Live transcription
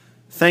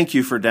Thank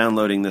you for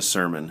downloading this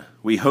sermon.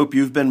 We hope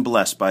you've been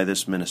blessed by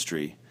this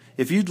ministry.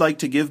 If you'd like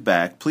to give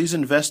back, please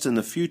invest in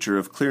the future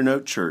of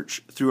Clearnote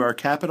Church through our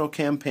capital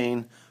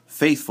campaign,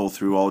 Faithful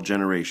Through All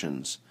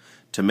Generations.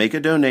 To make a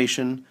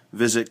donation,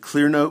 visit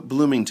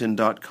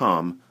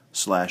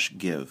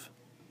clearnotebloomington.com/give.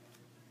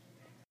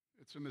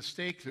 It's a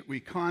mistake that we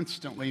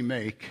constantly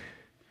make,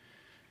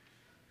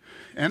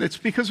 and it's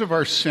because of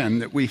our sin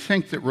that we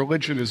think that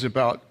religion is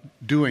about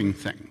doing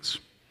things.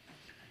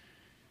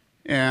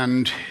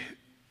 And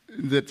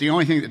that the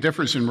only thing that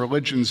differs in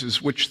religions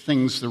is which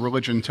things the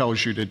religion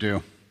tells you to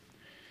do.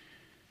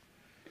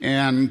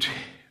 And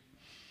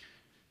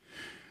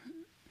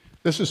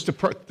this is to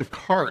put the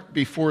cart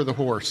before the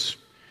horse.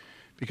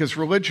 Because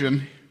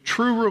religion,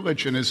 true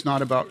religion, is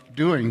not about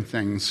doing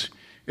things.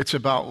 It's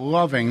about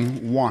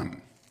loving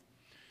one.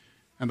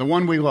 And the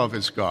one we love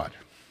is God.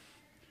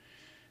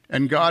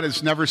 And God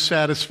is never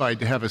satisfied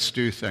to have us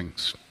do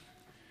things.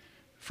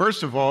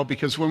 First of all,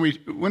 because when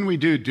we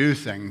do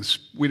things,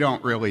 we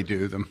don't really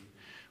do them.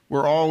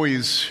 We're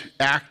always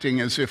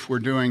acting as if we're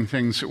doing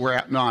things that we're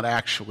not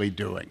actually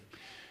doing.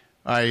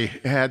 I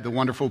had the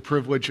wonderful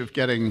privilege of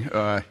getting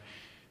a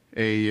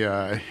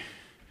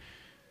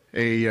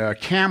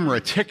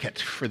camera ticket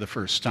for the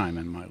first time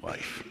in my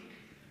life.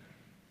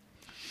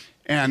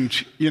 And,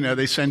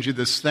 they send you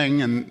this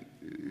thing, and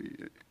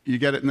you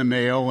get it in the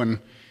mail, and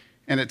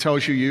it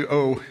tells you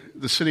owe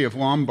the city of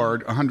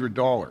Lombard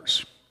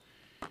 $100.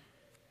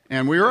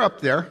 And we were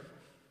up there,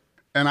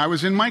 and I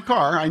was in my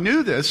car. I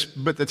knew this,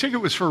 but the ticket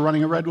was for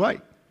running a red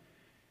light.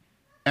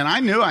 And I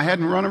knew I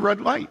hadn't run a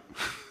red light.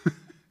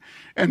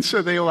 And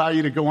so they allow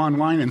you to go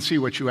online and see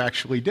what you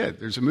actually did.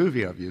 There's a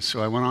movie of you.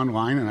 So I went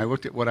online, and I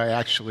looked at what I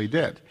actually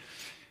did.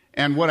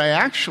 And what I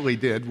actually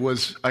did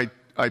was I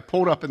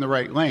pulled up in the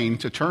right lane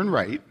to turn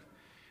right,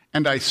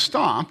 and I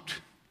stopped,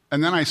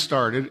 and then I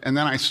started, and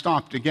then I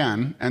stopped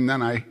again, and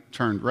then I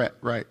turned right.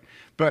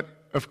 But,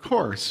 of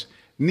course,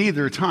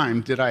 neither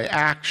time did I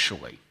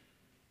actually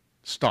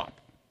stop.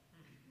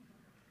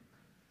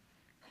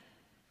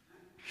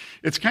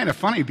 It's kind of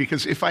funny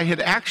because if I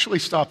had actually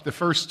stopped the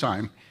first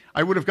time,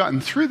 I would have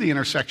gotten through the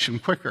intersection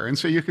quicker. And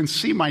so you can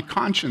see my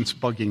conscience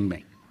bugging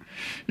me.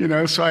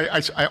 So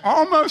I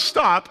almost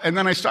stop, and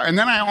then I start, and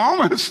then I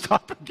almost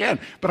stop again.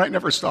 But I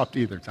never stopped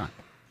either time.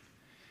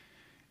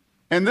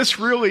 And this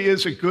really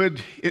is a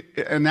good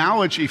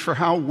analogy for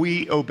how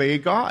we obey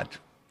God.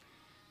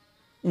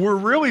 We're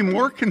really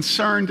more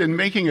concerned in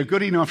making a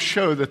good enough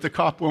show that the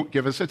cop won't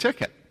give us a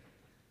ticket.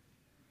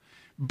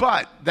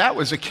 But that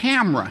was a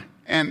camera,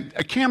 and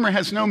a camera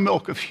has no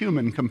milk of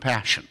human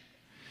compassion.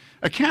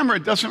 A camera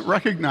doesn't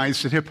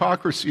recognize that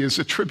hypocrisy is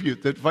a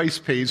tribute that vice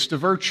pays to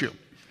virtue.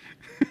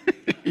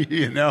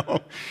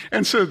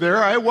 And so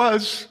there I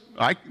was.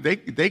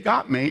 They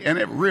got me, and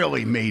it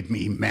really made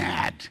me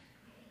mad.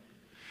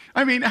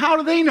 I mean, how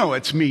do they know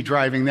it's me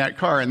driving that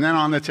car? And then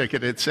on the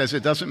ticket it says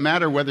it doesn't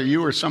matter whether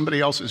you or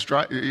somebody else is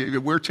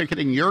driving. We're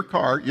ticketing your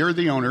car. You're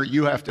the owner.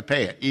 You have to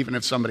pay it, even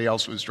if somebody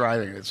else was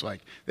driving. It's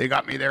like, they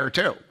got me there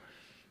too.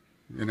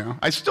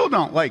 I still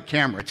don't like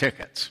camera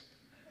tickets.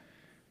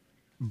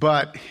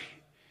 But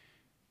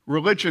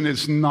religion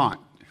is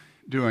not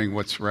doing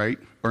what's right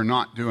or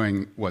not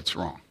doing what's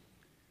wrong.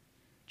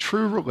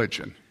 True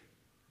religion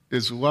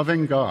is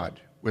loving God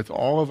with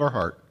all of our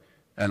heart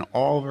and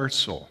all of our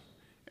soul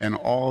and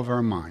all of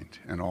our mind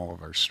and all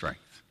of our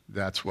strength.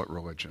 That's what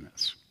religion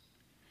is.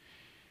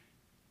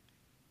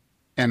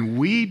 And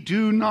we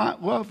do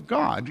not love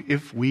God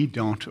if we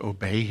don't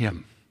obey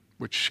him,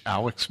 which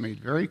Alex made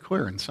very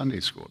clear in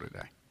Sunday school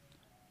today.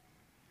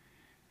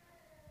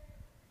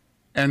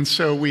 And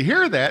so we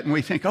hear that and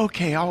we think,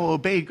 okay, I'll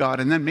obey God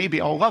and then maybe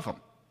I'll love him.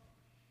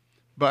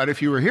 But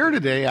if you were here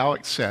today,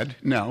 Alex said,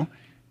 no,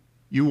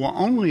 you will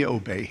only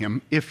obey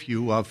him if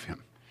you love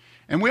him.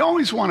 And we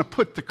always want to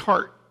put the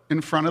cart in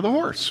front of the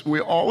horse.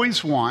 We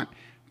always want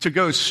to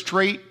go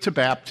straight to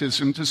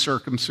baptism, to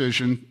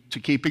circumcision, to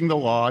keeping the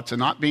law, to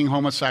not being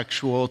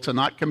homosexual, to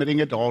not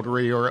committing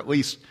adultery, or at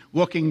least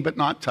looking but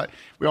not touching.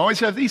 We always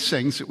have these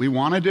things that we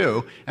want to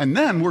do, and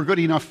then we're good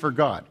enough for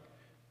God.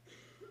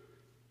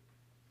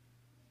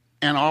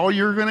 And all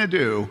you're going to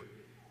do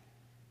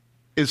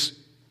is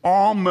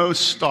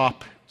almost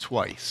stop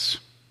twice.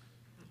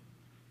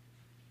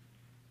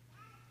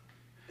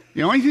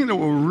 The only thing that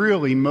will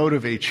really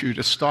motivate you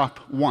to stop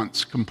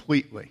once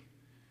completely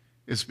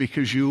is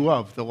because you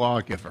love the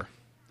lawgiver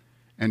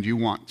and you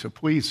want to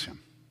please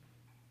him.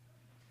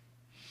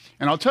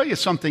 And I'll tell you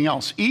something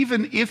else.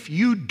 Even if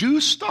you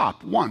do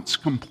stop once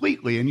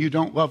completely and you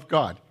don't love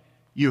God,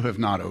 you have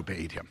not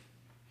obeyed him.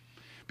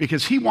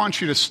 Because he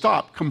wants you to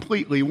stop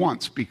completely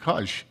once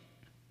because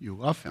you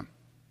love him.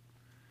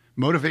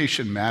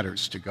 Motivation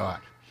matters to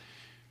God.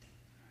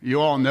 You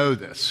all know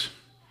this.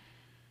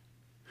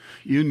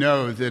 You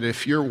know that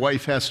if your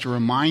wife has to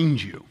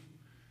remind you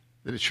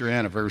that it's your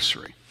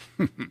anniversary,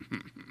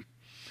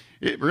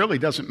 it really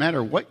doesn't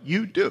matter what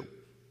you do.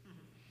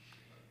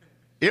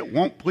 It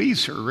won't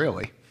please her,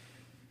 really.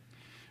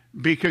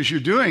 Because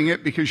you're doing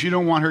it because you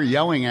don't want her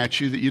yelling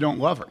at you that you don't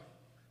love her.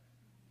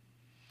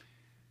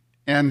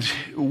 And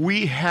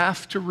we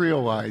have to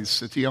realize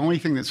that the only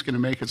thing that's going to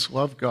make us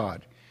love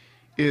God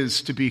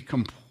is to be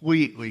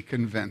completely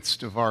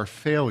convinced of our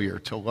failure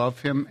to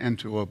love him and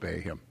to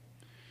obey him.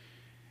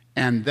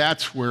 And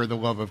that's where the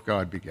love of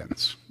God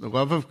begins. The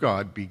love of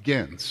God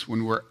begins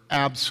when we're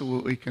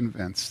absolutely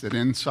convinced that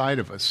inside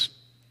of us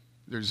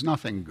there's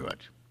nothing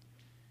good.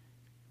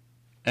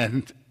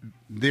 And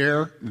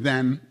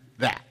then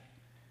that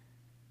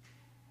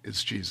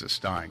is Jesus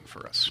dying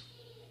for us.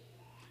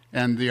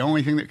 And the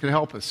only thing that could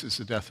help us is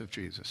the death of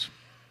Jesus.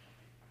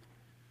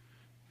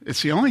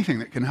 It's the only thing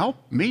that can help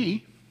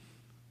me.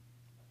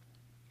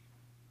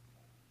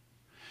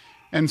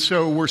 And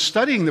so we're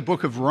studying the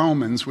book of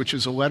Romans, which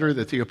is a letter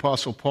that the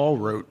Apostle Paul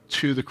wrote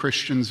to the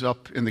Christians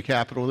up in the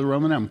capital of the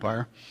Roman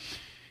Empire.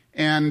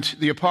 And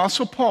the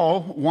Apostle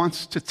Paul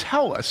wants to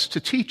tell us, to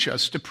teach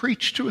us, to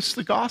preach to us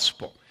the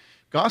gospel.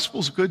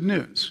 Gospel's good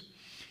news.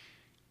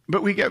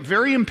 But we get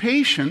very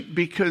impatient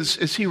because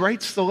as he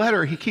writes the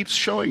letter, he keeps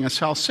showing us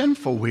how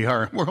sinful we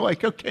are. We're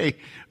like,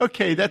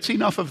 okay, that's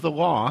enough of the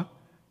law.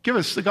 Give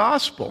us the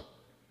gospel.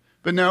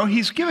 But no,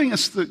 he's giving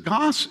us the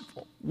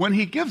gospel when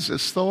he gives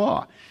us the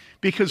law.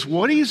 Because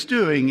what he's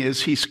doing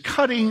is he's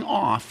cutting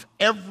off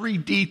every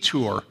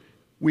detour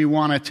we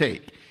want to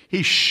take.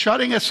 He's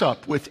shutting us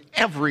up with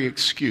every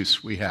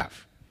excuse we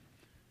have.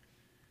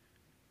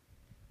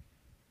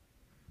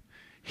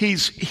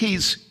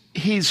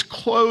 He's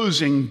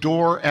closing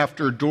door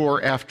after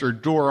door after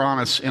door on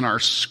us in our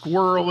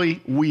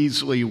squirrely,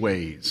 weaselly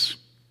ways.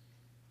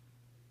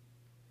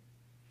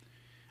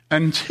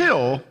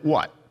 Until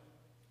what?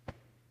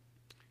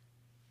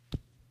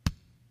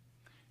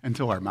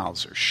 Until our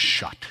mouths are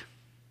shut.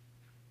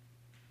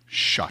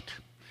 Shut.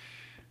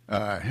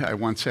 I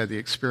once had the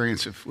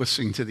experience of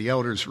listening to the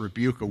elders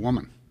rebuke a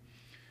woman.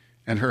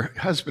 And her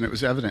husband, it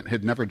was evident,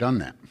 had never done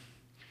that.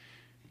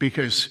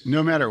 Because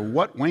no matter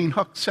what Wayne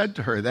Huck said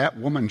to her, that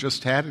woman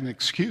just had an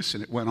excuse,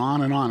 and it went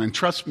on and on. And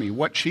trust me,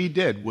 what she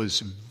did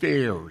was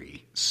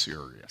very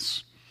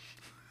serious.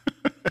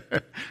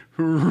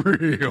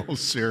 Real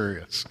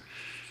serious.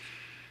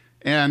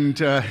 And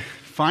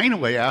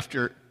finally,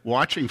 after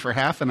watching for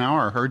half an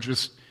hour, her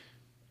just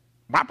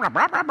blah, blah,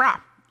 blah, blah, blah.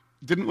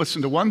 Didn't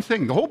listen to one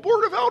thing. The whole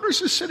board of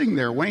elders is sitting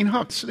there. Wayne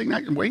Huck sitting there,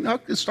 and Wayne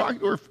Huck is talking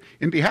to her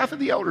in behalf of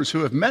the elders who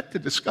have met to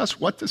discuss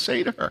what to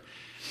say to her.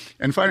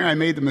 And finally, I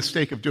made the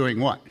mistake of doing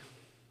what?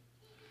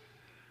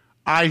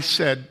 I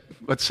said,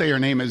 let's say her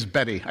name is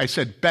Betty. I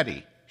said,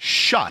 Betty,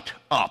 shut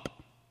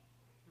up.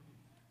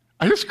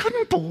 I just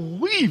couldn't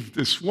believe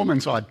this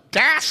woman's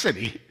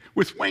audacity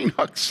with Wayne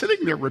Huck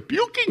sitting there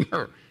rebuking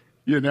her,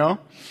 you know?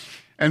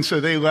 And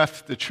so they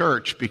left the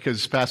church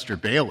because Pastor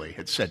Bailey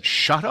had said,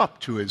 shut up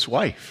to his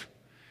wife.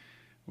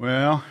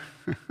 Well,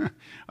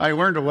 I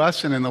learned a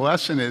lesson, and the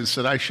lesson is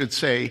that I should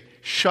say,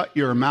 shut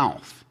your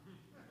mouth.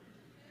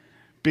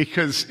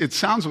 Because it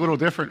sounds a little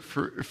different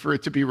for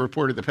it to be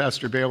reported that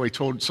Pastor Bailey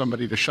told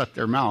somebody to shut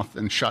their mouth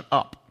and shut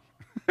up.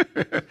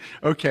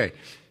 Okay,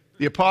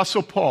 the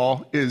Apostle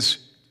Paul is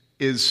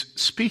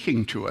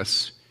speaking to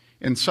us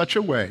in such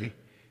a way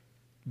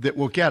that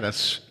will get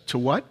us to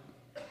what?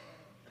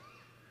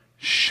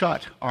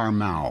 Shut our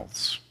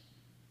mouths.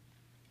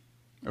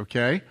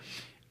 Okay?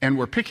 And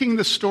we're picking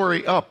the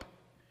story up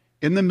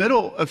in the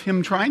middle of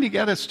him trying to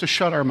get us to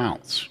shut our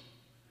mouths.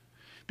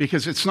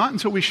 Because it's not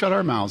until we shut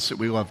our mouths that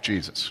we love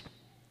Jesus.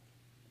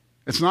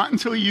 It's not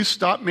until you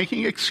stop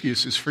making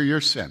excuses for your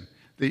sin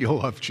that you'll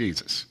love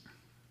Jesus.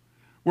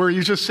 Where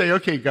you just say,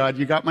 okay, God,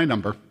 you got my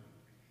number.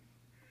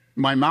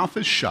 My mouth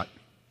is shut.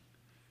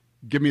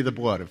 Give me the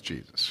blood of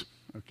Jesus.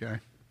 Okay?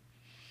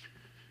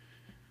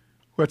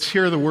 Let's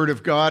hear the word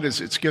of God as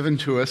it's given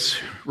to us,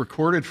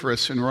 recorded for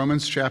us in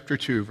Romans chapter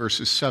 2,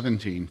 verses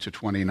 17 to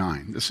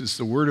 29. This is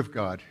the word of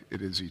God.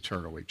 It is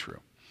eternally true.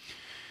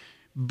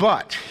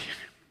 But,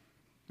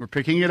 we're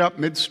picking it up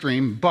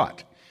midstream,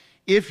 but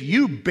if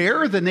you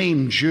bear the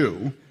name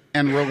Jew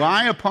and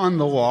rely upon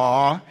the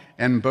law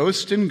and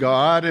boast in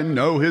God and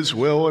know his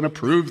will and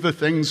approve the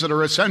things that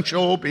are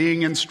essential,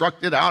 being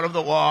instructed out of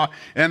the law,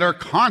 and are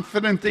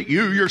confident that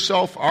you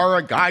yourself are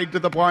a guide to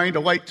the blind,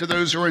 a light to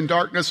those who are in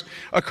darkness,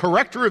 a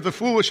corrector of the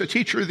foolish, a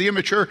teacher of the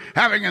immature,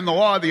 having in the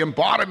law the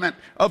embodiment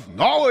of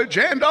knowledge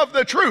and of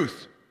the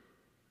truth.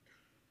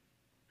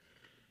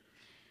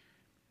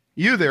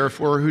 You,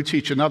 therefore, who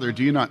teach another,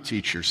 do you not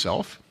teach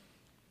yourself?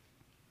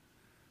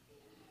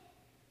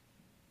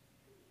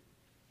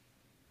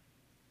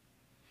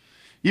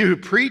 You who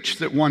preach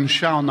that one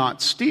shall not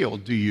steal,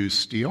 do you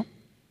steal?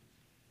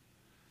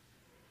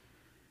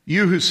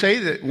 You who say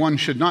that one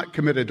should not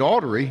commit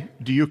adultery,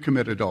 do you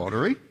commit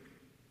adultery?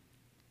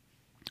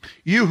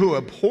 You who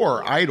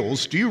abhor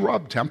idols, do you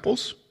rob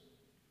temples?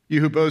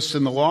 You who boast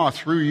in the law,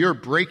 through your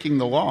breaking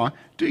the law,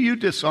 do you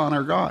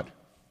dishonor God?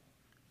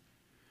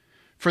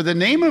 For the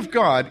name of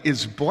God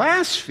is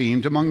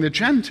blasphemed among the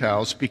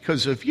Gentiles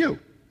because of you,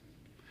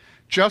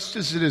 just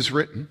as it is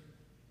written,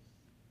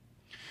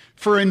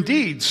 for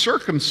indeed,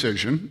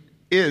 circumcision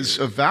is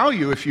of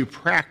value if you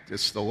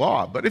practice the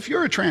law. But if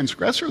you're a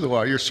transgressor of the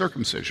law, your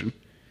circumcision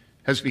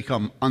has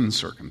become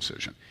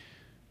uncircumcision.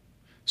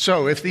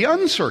 So if the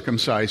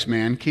uncircumcised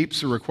man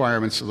keeps the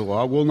requirements of the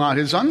law, will not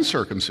his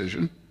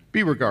uncircumcision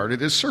be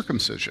regarded as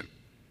circumcision?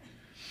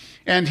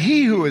 And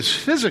he who is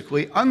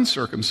physically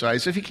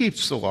uncircumcised, if he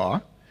keeps the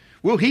law,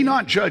 will he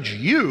not judge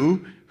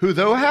you, who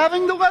though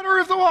having the letter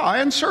of the law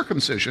and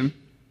circumcision,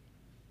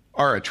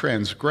 are a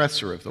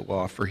transgressor of the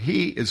law? For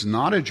he is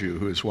not a Jew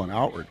who is one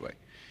outwardly,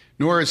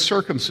 nor is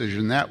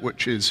circumcision that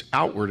which is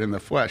outward in the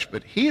flesh,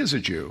 but he is a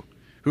Jew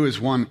who is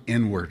one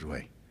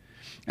inwardly.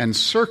 And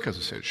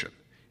circumcision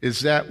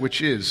is that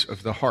which is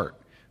of the heart,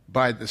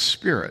 by the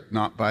Spirit,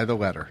 not by the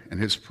letter. And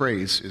his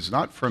praise is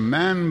not from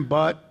men,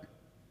 but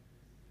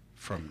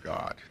from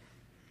God.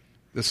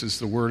 This is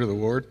the word of the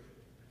Lord.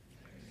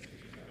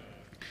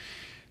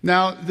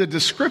 Now, the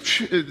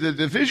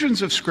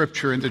divisions of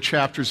Scripture into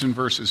chapters and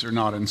verses are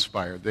not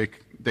inspired.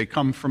 They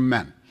come from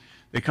men.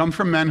 They come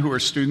from men who are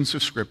students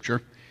of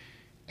Scripture.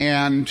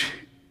 And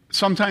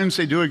sometimes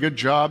they do a good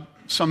job,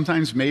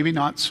 sometimes maybe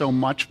not so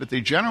much, but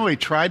they generally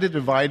try to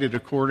divide it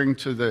according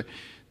to the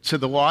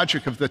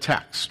logic of the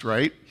text,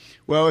 right?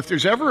 Well, if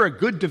there's ever a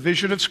good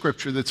division of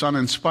Scripture that's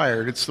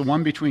uninspired, it's the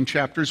one between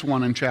chapters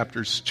 1 and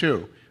chapters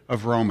 2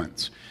 of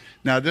Romans.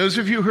 Now, those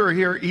of you who are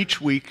here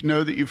each week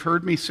know that you've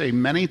heard me say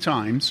many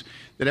times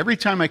that every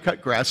time I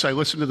cut grass, I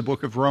listen to the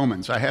book of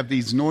Romans. I have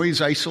these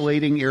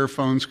noise-isolating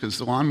earphones because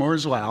the lawnmower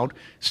is loud,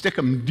 stick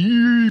them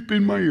deep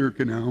in my ear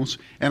canals,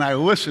 and I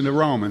listen to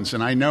Romans.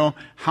 And I know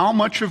how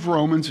much of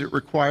Romans it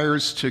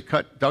requires to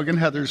cut Doug and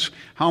Heather's,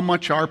 how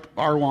much our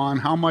lawn,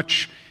 how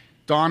much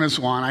Donna's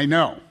lawn. I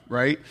know,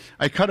 right?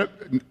 I cut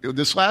it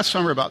this last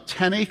summer about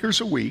 10 acres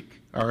a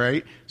week, all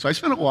right? So I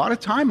spent a lot of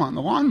time on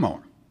the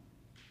lawnmower.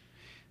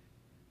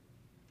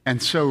 And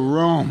so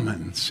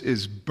Romans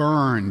is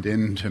burned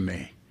into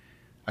me.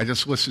 I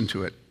just listen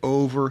to it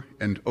over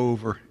and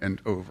over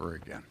and over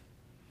again.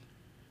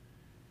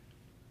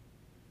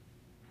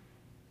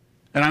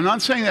 And I'm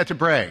not saying that to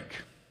brag.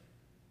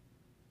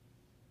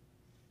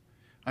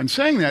 I'm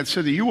saying that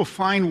so that you will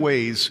find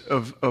ways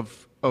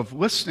of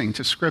listening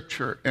to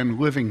Scripture and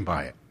living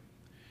by it,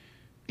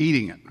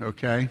 eating it,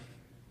 okay?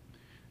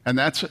 And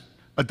that's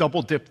a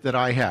double dip that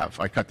I have.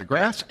 I cut the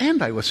grass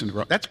and I listen to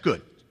Romans. That's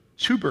good.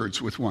 Two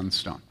birds with one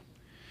stone.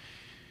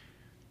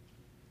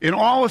 In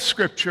all of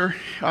Scripture,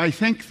 I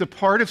think the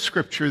part of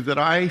Scripture that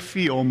I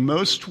feel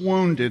most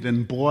wounded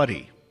and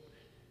bloody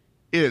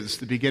is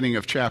the beginning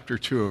of chapter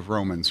 2 of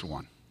Romans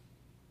 1.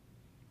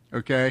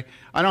 Okay?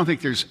 I don't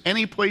think there's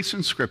any place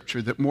in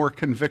Scripture that more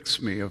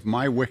convicts me of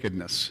my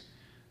wickedness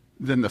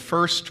than the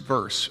first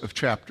verse of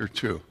chapter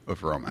 2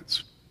 of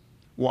Romans.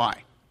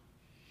 Why?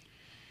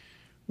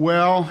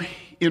 Well,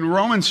 in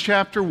Romans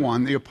chapter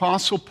 1, the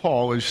Apostle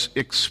Paul is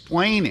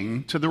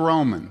explaining to the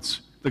Romans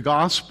the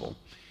gospel.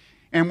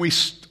 And we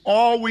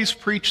always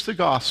preach the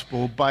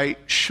gospel by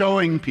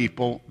showing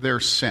people their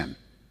sin.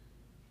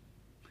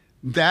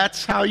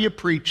 That's how you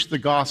preach the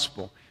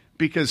gospel.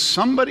 Because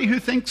somebody who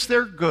thinks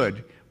they're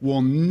good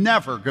will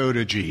never go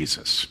to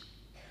Jesus.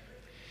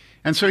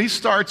 And so he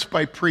starts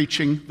by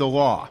preaching the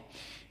law.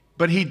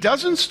 But he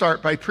doesn't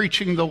start by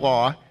preaching the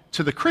law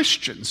to the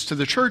Christians, to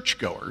the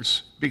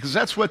churchgoers, because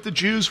that's what the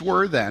Jews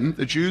were then.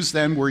 The Jews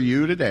then were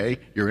you today.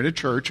 You're in a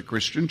church, a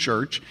Christian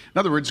church. In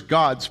other words,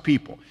 God's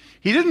people.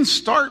 He didn't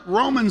start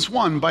Romans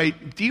 1 by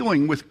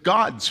dealing with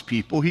God's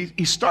people.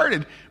 He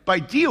started by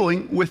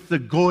dealing with the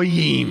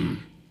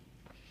Goyim.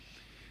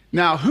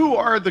 Now, who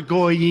are the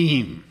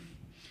Goyim?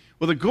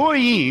 Well, the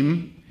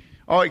Goyim,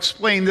 I'll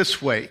explain this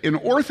way. In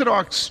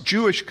Orthodox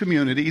Jewish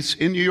communities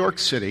in New York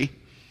City,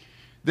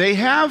 they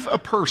have a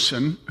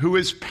person who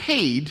is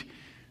paid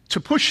to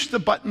push the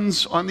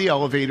buttons on the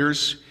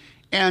elevators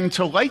and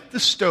to light the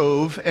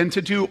stove and to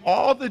do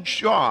all the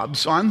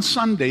jobs on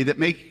Sunday that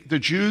make the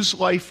Jews'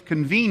 life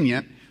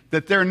convenient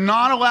that they're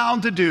not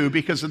allowed to do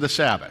because of the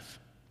Sabbath.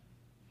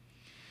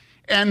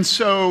 And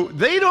so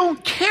they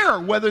don't care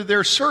whether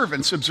their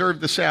servants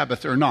observe the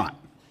Sabbath or not.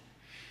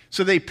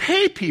 So they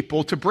pay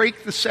people to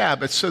break the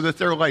Sabbath so that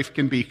their life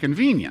can be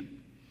convenient.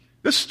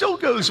 This still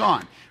goes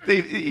on.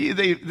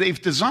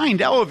 They've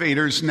designed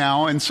elevators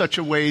now in such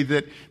a way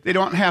that they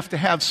don't have to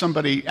have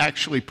somebody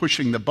actually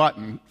pushing the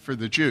button for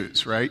the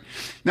Jews, right?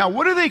 Now,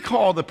 what do they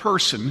call the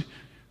person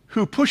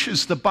who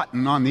pushes the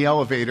button on the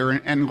elevator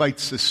and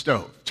lights the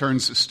stove,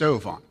 turns the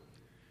stove on?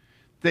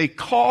 They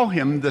call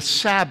him the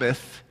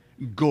Sabbath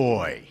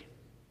Goy.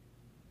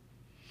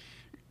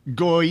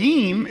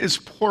 Goyim is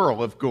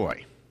plural of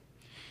Goy.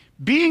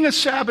 Being a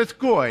Sabbath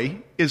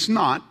Goy is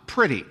not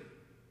pretty.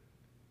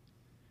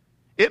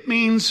 It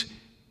means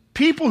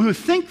people who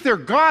think they're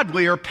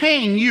godly are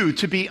paying you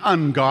to be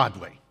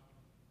ungodly.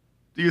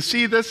 Do you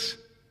see this?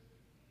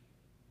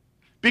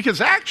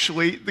 Because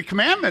actually, the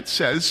commandment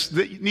says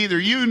that neither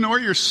you nor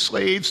your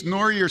slaves,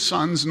 nor your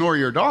sons, nor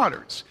your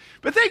daughters.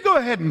 But they go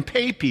ahead and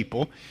pay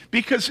people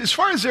because as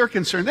far as they're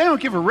concerned, they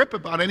don't give a rip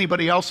about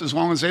anybody else as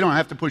long as they don't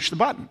have to push the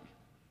button.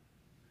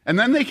 And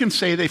then they can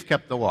say they've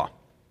kept the law.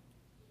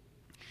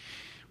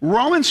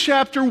 Romans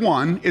chapter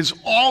 1 is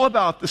all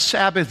about the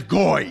Sabbath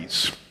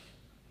Goys.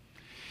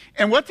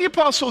 And what the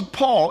Apostle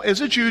Paul,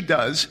 as a Jew,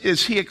 does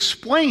is he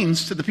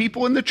explains to the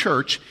people in the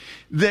church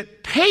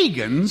that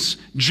pagans,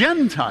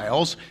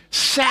 Gentiles,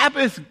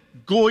 Sabbath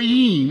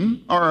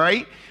goyim, all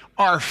right,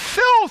 are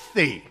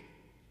filthy.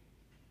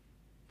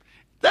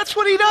 That's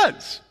what he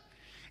does.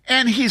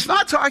 And he's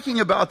not talking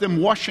about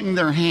them washing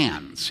their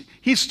hands.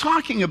 He's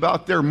talking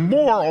about their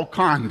moral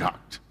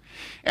conduct.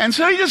 And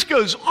so he just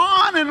goes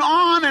on and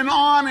on and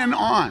on and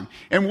on.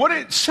 And what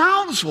it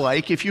sounds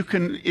like, if you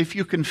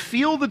can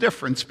feel the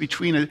difference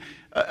between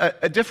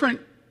a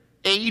different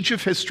age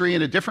of history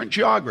and a different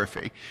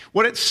geography,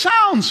 what it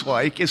sounds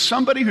like is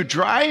somebody who's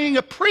driving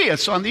a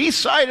Prius on the east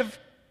side of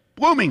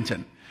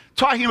Bloomington,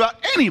 talking about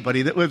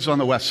anybody that lives on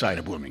the west side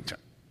of Bloomington.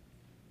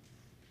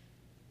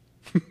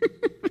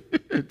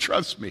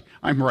 Trust me,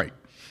 I'm right.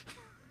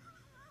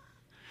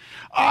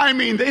 I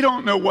mean, they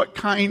don't know what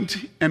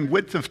kind and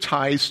width of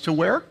ties to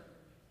wear.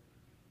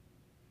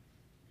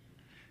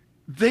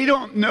 They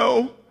don't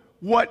know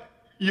what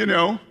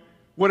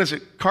is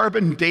it,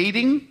 carbon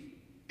dating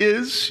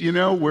is,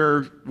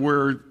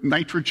 where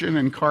nitrogen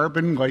and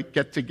carbon like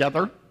get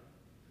together.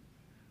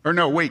 Or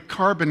no, wait,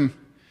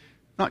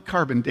 not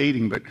carbon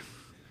dating, but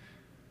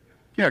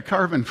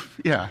carbon,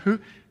 Who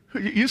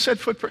you said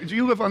footprint, do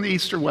you live on the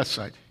east or west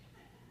side?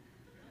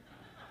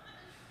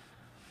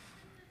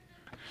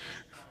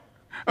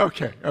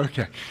 Okay.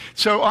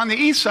 So on the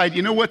east side,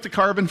 you know what the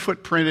carbon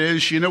footprint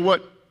is? You know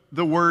what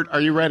the word, are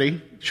you ready?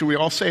 Should we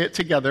all say it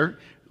together?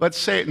 Let's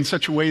say it in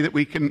such a way that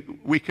we can,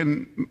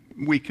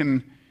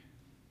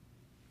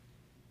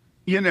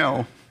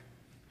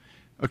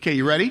 Okay,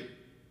 you ready?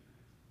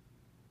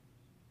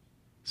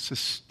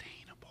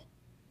 Sustainable.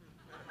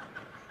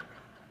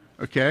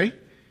 Okay?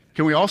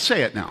 Can we all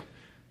say it now?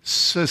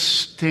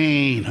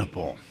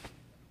 Sustainable.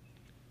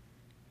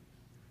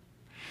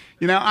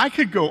 I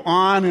could go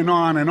on and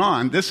on and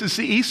on. This is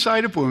the east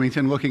side of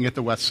Bloomington looking at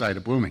the west side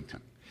of Bloomington.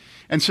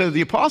 And so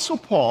the Apostle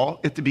Paul,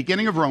 at the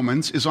beginning of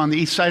Romans, is on the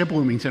east side of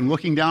Bloomington,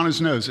 looking down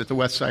his nose at the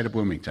west side of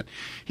Bloomington.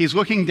 He's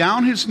looking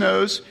down his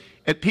nose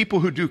at people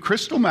who do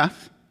crystal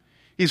meth.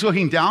 He's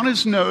looking down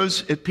his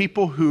nose at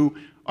people who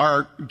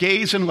are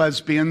gays and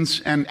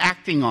lesbians and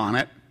acting on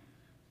it.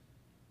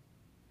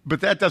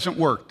 But that doesn't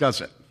work,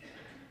 does it?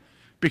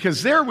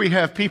 Because there we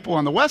have people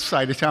on the west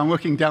side of town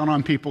looking down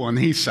on people on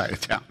the east side of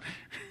town.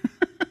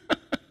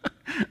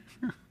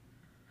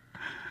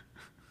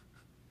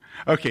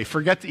 Okay,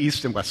 forget the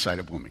east and west side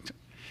of Bloomington.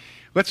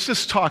 Let's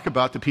just talk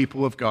about the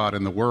people of God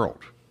in the world.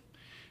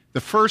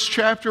 The first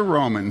chapter of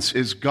Romans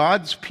is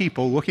God's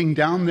people looking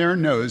down their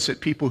nose at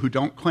people who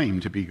don't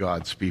claim to be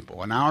God's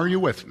people. And now are you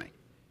with me?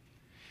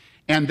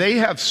 And they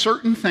have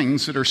certain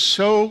things that are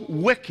so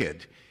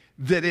wicked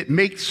that it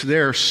makes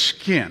their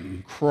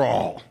skin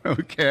crawl,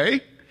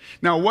 okay?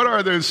 Now, what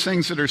are those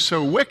things that are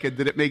so wicked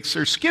that it makes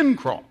their skin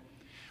crawl?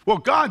 Well,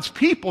 God's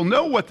people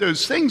know what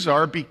those things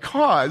are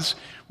because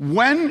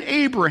when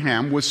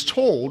Abraham was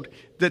told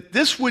that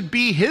this would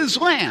be his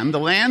land, the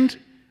land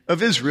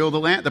of Israel,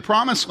 the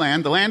promised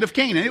land, the land of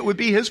Canaan, it would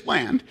be his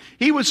land,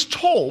 he was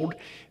told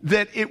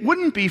that it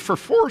wouldn't be for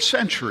 4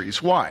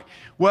 centuries. Why?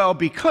 Well,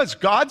 because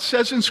God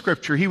says in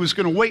Scripture he was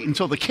going to wait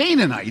until the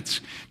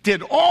Canaanites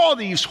did all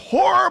these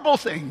horrible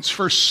things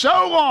for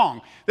so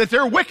long that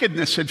their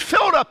wickedness had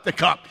filled up the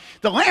cup.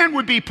 The land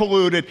would be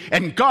polluted,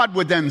 and God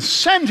would then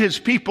send his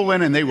people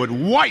in, and they would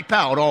wipe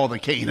out all the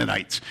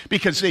Canaanites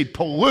because they'd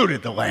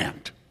polluted the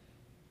land.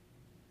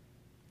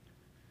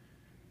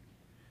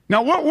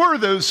 Now, what were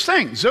those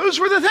things? Those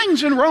were the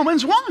things in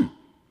Romans 1.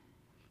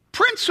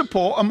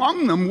 Principal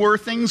among them were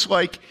things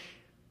like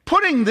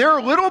putting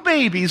their little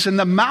babies in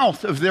the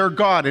mouth of their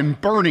God and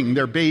burning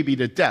their baby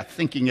to death,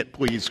 thinking it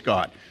pleased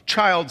God.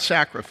 Child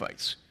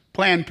sacrifice,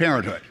 Planned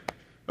Parenthood,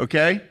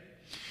 okay?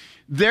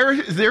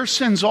 Their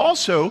sins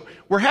also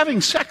were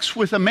having sex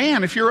with a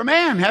man if you're a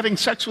man, having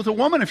sex with a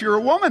woman if you're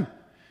a woman.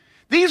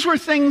 These were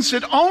things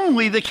that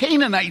only the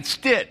Canaanites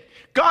did.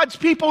 God's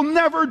people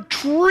never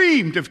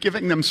dreamed of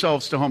giving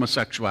themselves to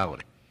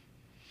homosexuality.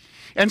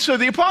 And so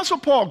the Apostle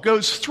Paul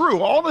goes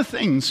through all the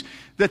things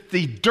that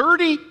the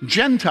dirty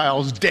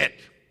Gentiles did,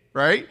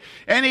 right?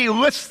 And he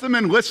lists them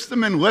and lists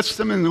them and lists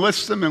them and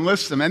lists them and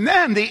lists them. And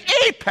then the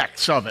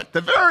apex of it,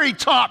 the very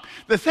top,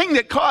 the thing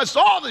that caused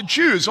all the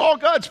Jews, all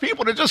God's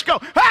people to just go,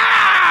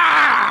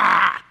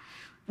 ah,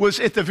 was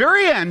at the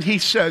very end, he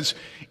says,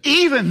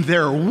 even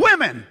their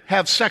women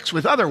have sex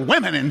with other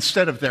women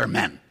instead of their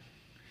men.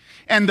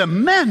 And the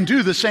men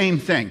do the same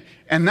thing.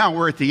 And now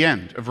we're at the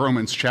end of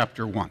Romans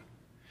chapter 1.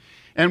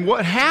 And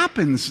what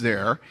happens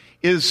there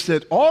is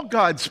that all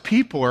God's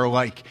people are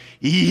like,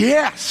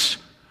 yes,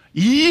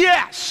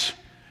 yes,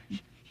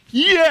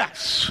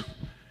 yes,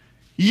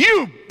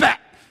 you bet.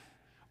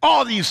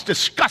 All these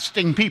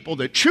disgusting people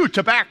that chew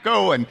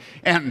tobacco and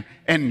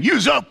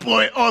use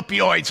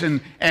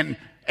opioids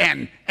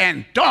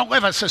and don't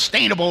live a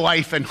sustainable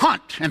life and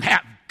hunt and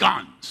have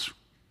guns.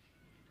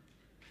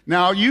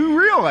 Now, you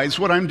realize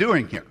what I'm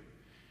doing here.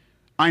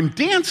 I'm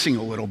dancing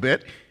a little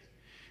bit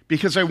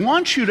because I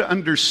want you to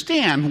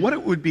understand what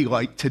it would be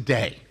like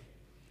today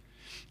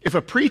if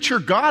a preacher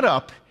got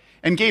up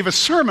and gave a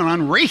sermon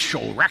on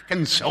racial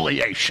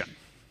reconciliation.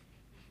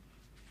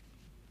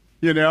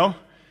 You know?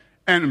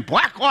 And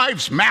Black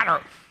Lives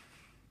Matter.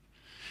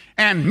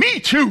 And Me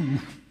Too.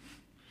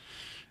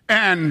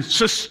 And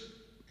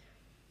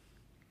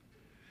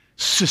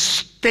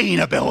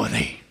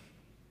sustainability.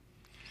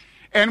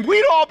 And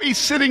we'd all be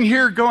sitting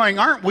here going,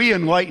 aren't we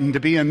enlightened to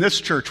be in this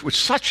church with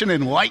such an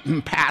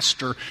enlightened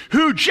pastor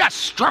who just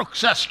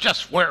strokes us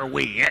just where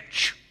we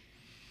itch?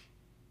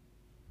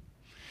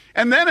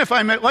 And then if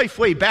I'm at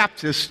Lifeway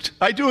Baptist,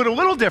 I do it a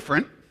little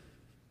different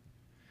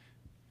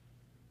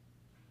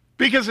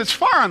because it's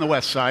far on the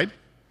west side.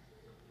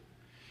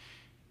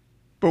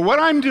 But what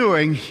I'm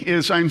doing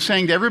is I'm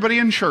saying to everybody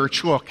in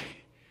church, look,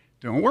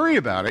 don't worry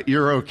about it,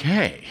 you're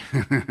okay.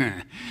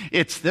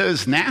 It's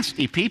those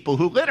nasty people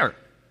who litter,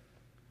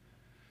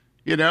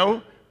 you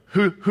know,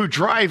 who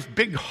drive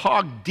big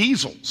hog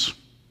diesels,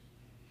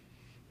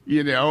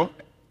 you know,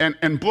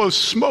 and blow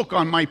smoke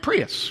on my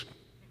Prius.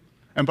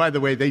 And by the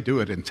way, they do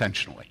it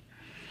intentionally.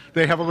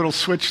 They have a little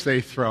switch they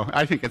throw.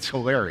 I think it's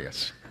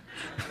hilarious.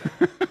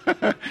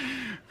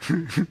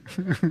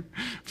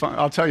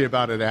 I'll tell you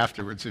about it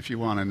afterwards if you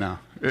want to know.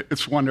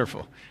 It's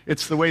wonderful.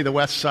 It's the way the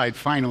west side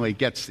finally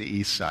gets the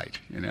east side.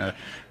 You know,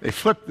 they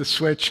flip the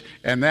switch,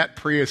 and that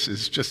Prius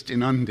is just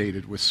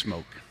inundated with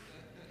smoke.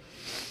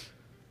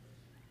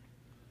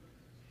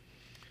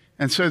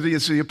 And so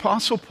as the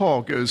Apostle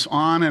Paul goes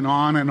on and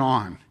on and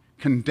on,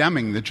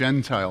 condemning the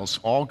Gentiles,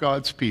 all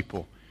God's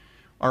people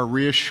are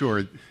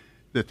reassured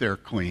that they're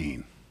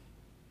clean.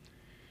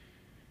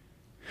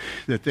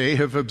 That they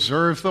have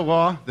observed the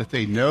law, that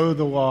they know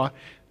the law,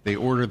 they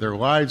order their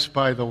lives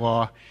by the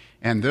law,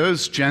 and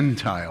those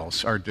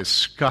Gentiles are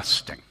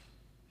disgusting.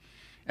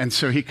 And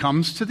so he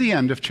comes to the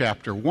end of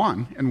chapter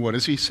 1, and what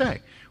does he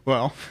say?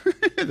 Well,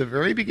 the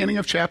very beginning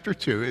of chapter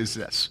 2 is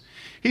this.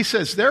 He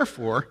says,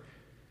 therefore,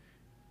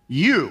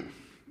 you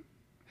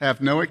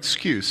have no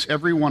excuse,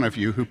 every one of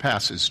you who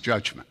passes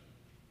judgment.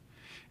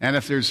 And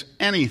if there's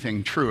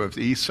anything true of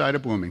the east side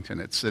of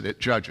Bloomington, it's that it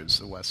judges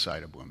the west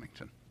side of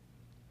Bloomington.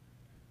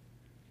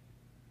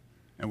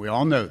 And we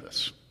all know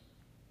this.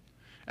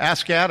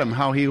 Ask Adam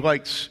how he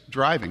likes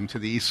driving to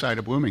the east side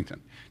of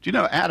Bloomington. Do you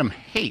know Adam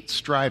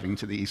hates driving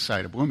to the east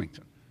side of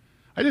Bloomington?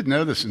 I didn't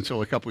know this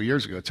until a couple of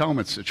years ago. Tell him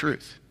it's the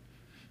truth.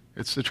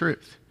 It's the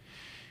truth.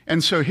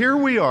 And so here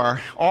we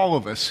are, all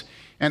of us,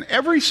 and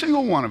every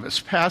single one of us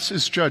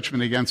passes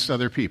judgment against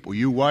other people.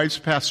 You wives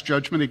pass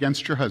judgment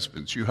against your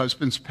husbands. You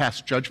husbands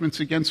pass judgments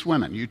against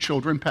women. You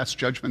children pass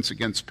judgments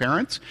against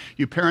parents.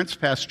 You parents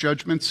pass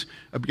judgments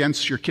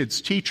against your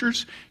kids'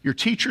 teachers. Your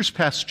teachers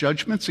pass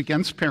judgments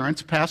against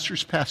parents.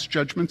 Pastors pass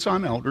judgments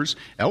on elders.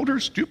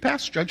 Elders do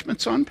pass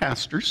judgments on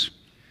pastors.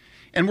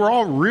 And we're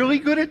all really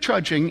good at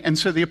judging, and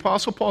so the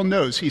Apostle Paul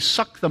knows he's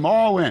sucked them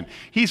all in.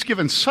 He's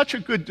given such a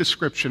good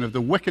description of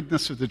the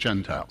wickedness of the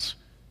Gentiles,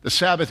 the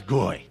Sabbath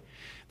goy,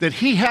 that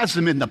he has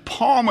them in the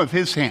palm of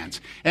his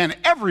hands, and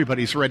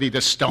everybody's ready to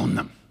stone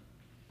them.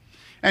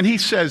 And he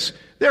says,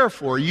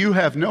 therefore, you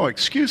have no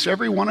excuse,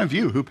 every one of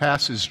you who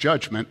passes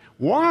judgment.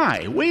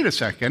 Why? Wait a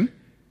second.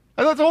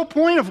 I thought the whole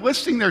point of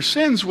listing their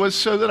sins was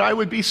so that I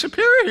would be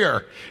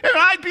superior, and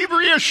I'd be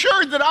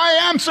reassured that I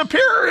am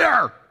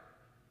superior.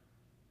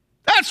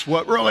 That's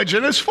what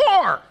religion is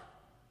for.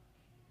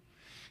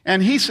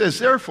 And he says,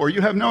 therefore,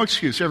 you have no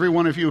excuse, every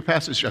one of you who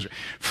passes judgment.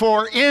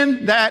 For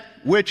in that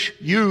which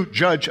you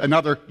judge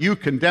another, you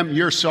condemn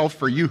yourself,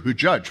 for you who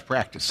judge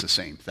practice the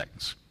same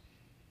things.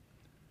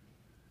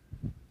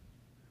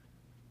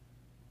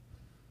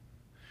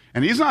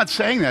 And he's not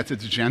saying that to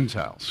the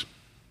Gentiles.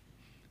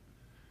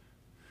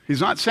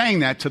 He's not saying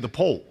that to the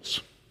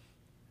Poles.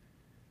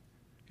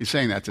 He's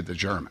saying that to the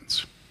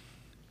Germans.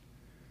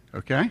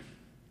 Okay? Do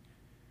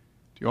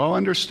you all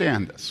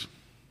understand this?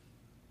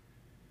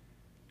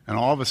 And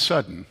all of a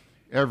sudden,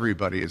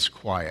 everybody is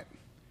quiet.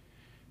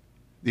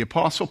 The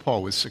Apostle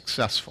Paul was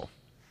successful.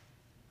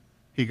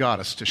 He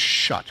got us to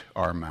shut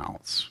our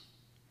mouths.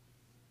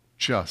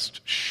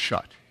 Just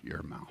shut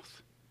your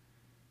mouth.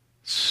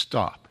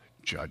 Stop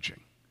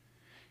judging.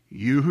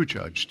 You who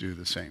judge do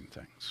the same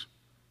things.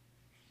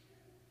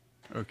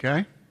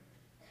 Okay?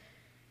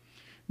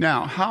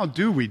 Now, how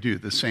do we do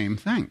the same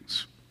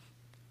things?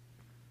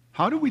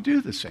 How do we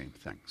do the same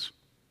things?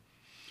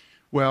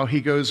 Well,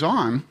 he goes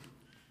on,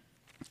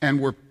 and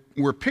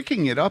we're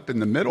picking it up in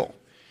the middle.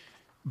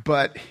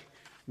 But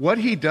what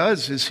he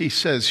does is he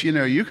says,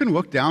 you can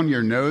look down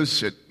your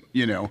nose at,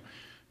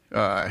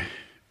 at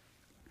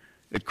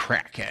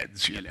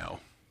crackheads,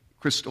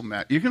 crystal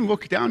meth. You can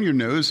look down your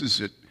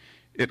noses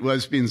at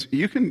lesbians.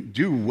 You can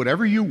do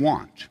whatever you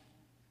want.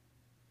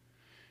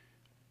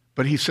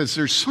 But he says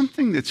there's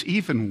something that's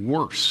even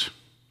worse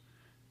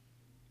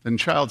than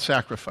child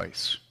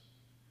sacrifice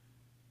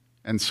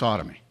and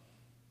sodomy.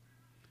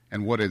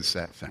 And what is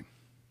that thing?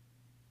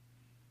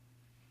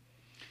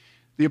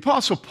 The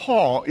Apostle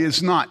Paul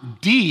is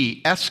not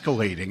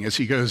de-escalating as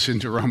he goes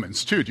into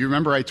Romans 2. Do you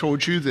remember I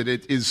told you that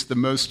it is the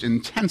most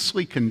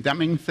intensely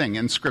condemning thing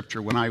in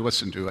Scripture when I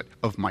listen to it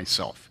of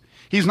myself?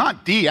 He's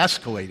not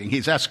de-escalating,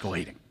 he's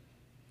escalating.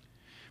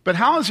 But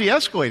how is he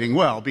escalating?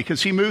 Well,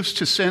 because he moves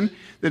to sin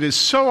that is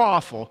so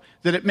awful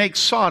that it makes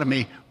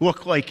sodomy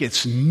look like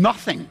it's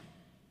nothing.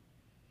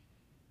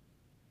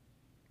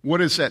 What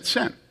is that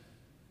sin?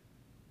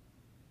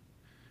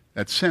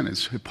 That sin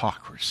is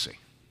hypocrisy.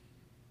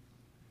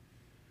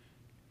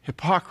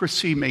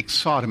 Hypocrisy makes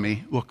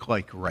sodomy look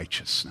like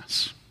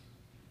righteousness.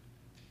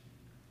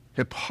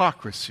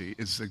 Hypocrisy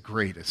is the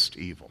greatest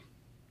evil,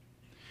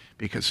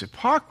 because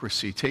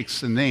hypocrisy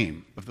takes the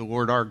name of the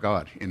Lord our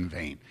God in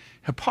vain.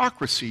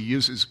 Hypocrisy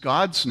uses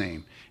God's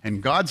name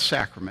and God's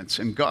sacraments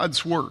and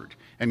God's word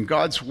and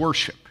God's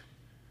worship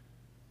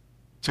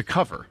to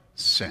cover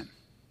sin.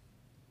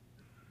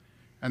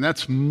 And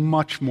that's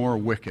much more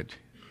wicked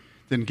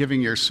than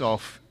giving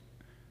yourself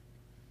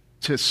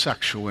to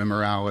sexual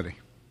immorality.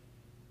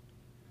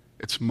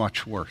 It's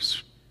much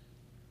worse.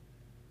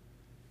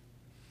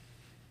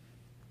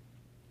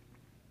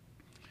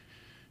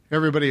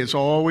 Everybody has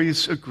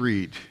always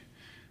agreed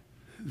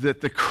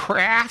that the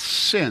crass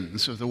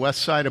sins of the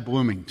west side of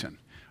Bloomington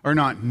are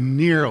not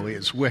nearly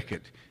as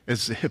wicked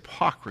as the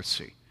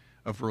hypocrisy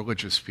of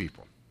religious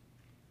people.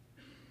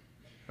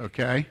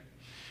 Okay?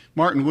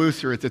 Martin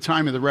Luther, at the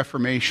time of the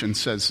Reformation,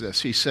 says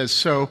this. He says,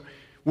 "So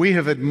we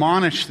have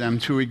admonished them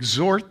to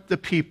exhort the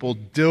people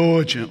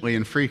diligently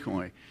and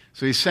frequently."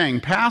 So he's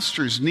saying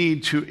pastors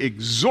need to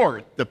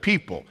exhort the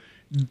people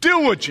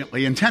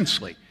diligently,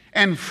 intensely,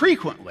 and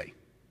frequently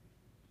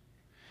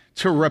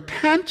to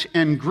repent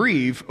and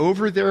grieve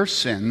over their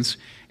sins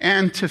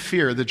and to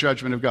fear the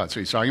judgment of God.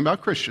 So he's talking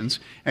about Christians,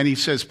 and he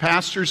says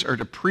pastors are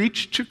to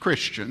preach to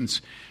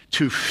Christians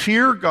to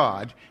fear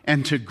God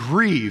and to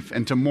grieve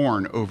and to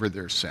mourn over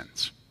their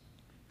sins.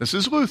 This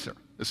is Luther.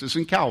 This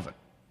isn't Calvin.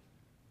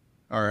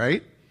 All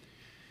right?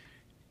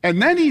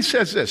 And then he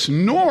says this,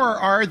 nor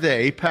are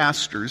they,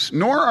 pastors,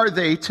 nor are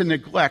they to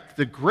neglect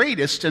the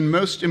greatest and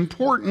most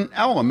important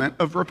element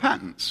of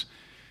repentance.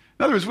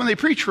 In other words, when they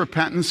preach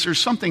repentance, there's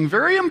something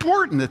very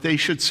important that they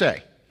should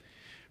say.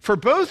 For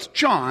both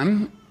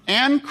John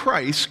and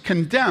Christ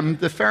condemned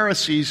the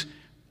Pharisees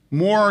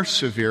more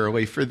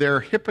severely for their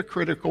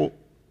hypocritical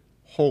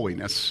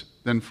holiness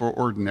than for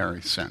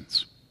ordinary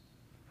sins.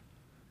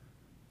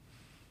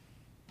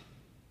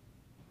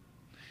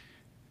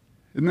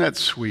 Isn't that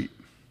sweet?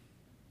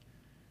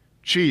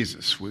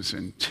 Jesus was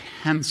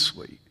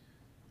intensely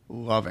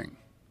loving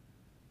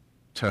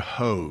to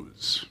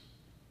hoes,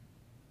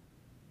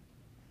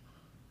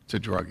 to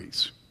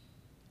druggies.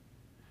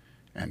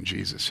 And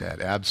Jesus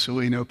had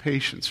absolutely no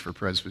patience for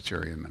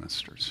Presbyterian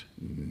ministers.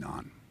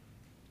 None.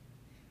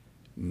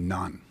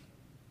 None.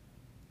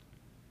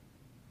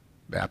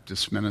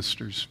 Baptist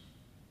ministers,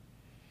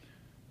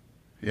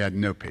 he had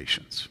no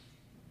patience.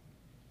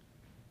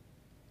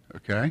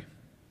 Okay?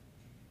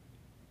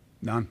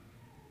 None.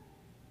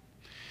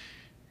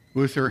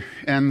 Luther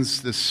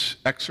ends this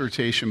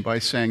exhortation by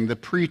saying the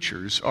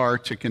preachers are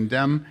to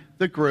condemn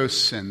the gross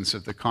sins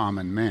of the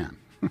common man.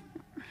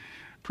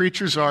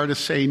 Preachers are to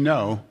say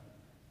no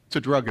to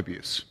drug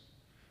abuse.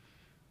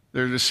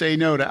 They're to say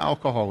no to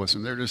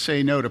alcoholism. They're to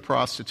say no to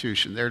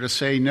prostitution. They're to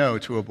say no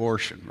to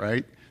abortion,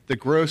 right? The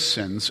gross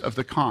sins of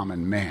the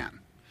common man.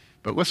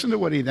 But listen to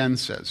what he then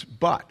says.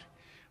 But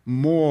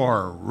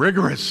more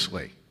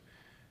rigorously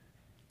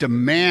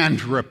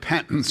demand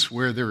repentance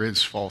where there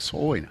is false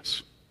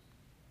holiness.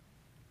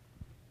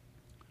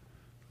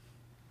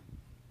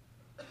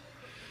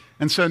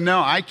 And so,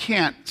 no, I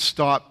can't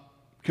stop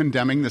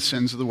condemning the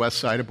sins of the west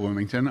side of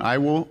Bloomington. I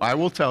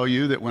will tell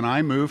you that when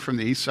I moved from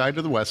the east side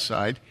to the west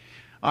side,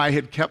 I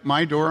had kept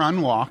my door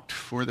unlocked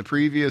for the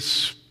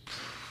previous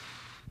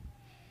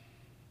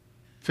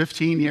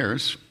 15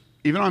 years,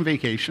 even on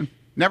vacation.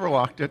 Never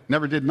locked it,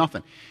 never did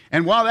nothing.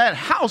 And while that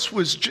house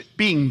was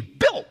being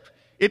built,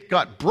 it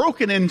got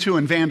broken into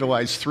and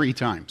vandalized 3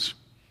 times.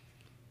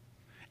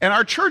 And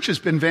our church has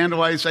been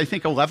vandalized, I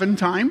think, 11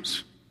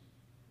 times.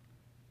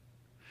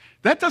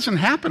 That doesn't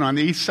happen on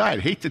the east side.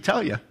 I hate to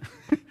tell you.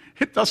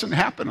 It doesn't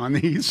happen on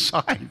the east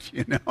side,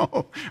 you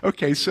know.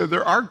 Okay, so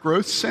there are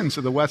gross sins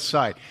of the west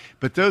side,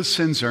 but those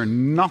sins are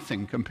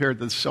nothing compared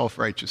to the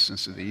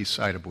self-righteousness of the east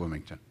side of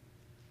Bloomington.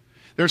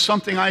 There's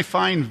something I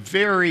find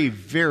very,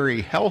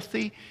 very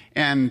healthy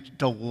and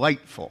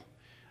delightful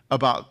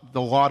about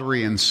the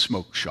lottery and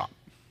smoke shop.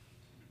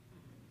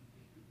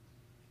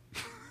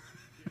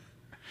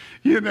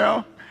 You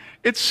know,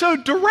 it's so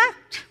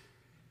direct.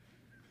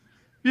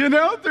 You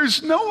know,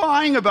 there's no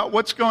lying about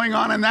what's going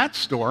on in that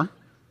store.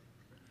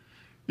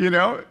 You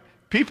know,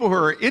 people who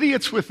are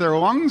idiots with their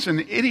lungs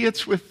and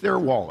idiots with their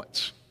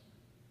wallets.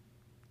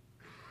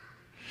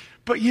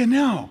 But you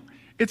know,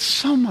 it's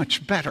so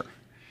much better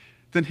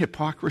than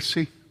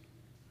hypocrisy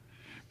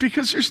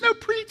because there's no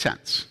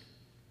pretense.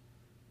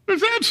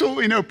 There's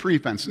absolutely no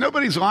pretense.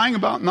 Nobody's lying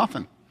about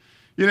nothing.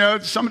 You know,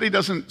 somebody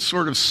doesn't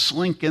sort of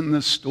slink in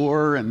the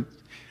store and,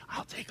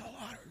 I'll take a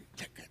lottery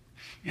ticket,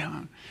 you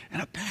know,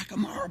 and a pack of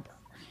Marlboro,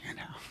 you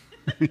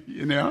know.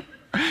 You know?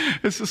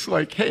 It's just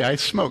like, hey, I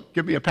smoke,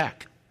 give me a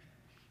pack.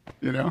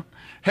 You know?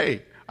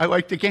 Hey, I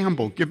like to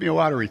gamble, give me a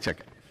lottery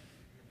ticket.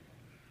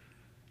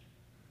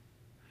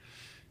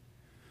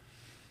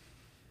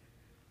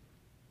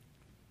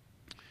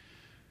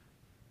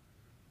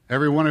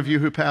 Every one of you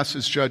who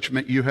passes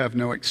judgment, you have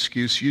no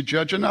excuse. You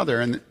judge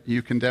another and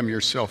you condemn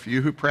yourself.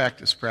 You who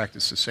practice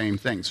the same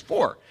things.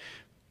 4,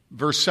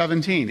 verse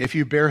 17, if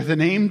you bear the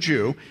name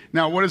Jew.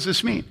 Now, what does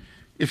this mean?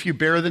 If you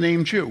bear the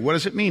name Jew, what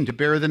does it mean to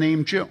bear the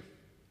name Jew?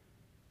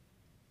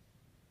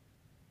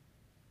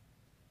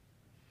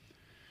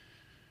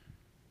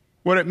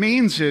 What it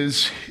means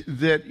is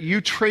that you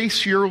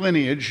trace your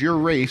lineage, your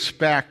race,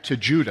 back to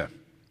Judah.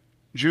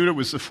 Judah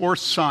was the 4th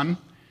son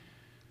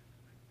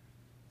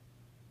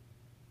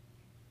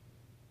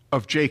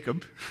of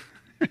Jacob.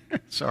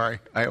 Sorry,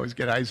 I always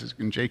get Isaac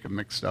and Jacob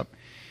mixed up.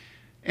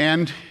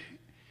 And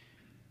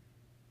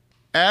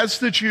as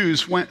the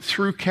Jews went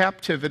through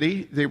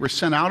captivity, they were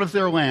sent out of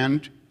their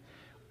land.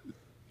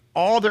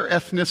 All their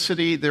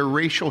ethnicity, their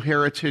racial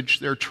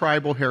heritage, their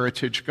tribal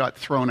heritage got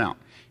thrown out.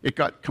 It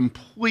got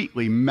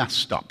completely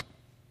messed up.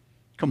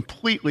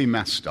 Completely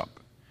messed up.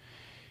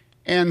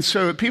 And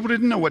so people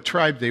didn't know what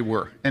tribe they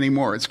were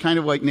anymore. It's kind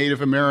of like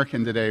Native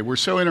American today. We're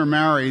so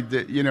intermarried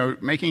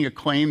that, making a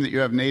claim that you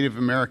have Native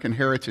American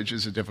heritage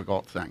is a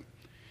difficult thing.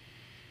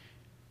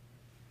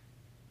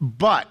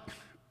 But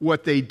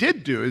what they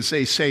did do is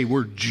they say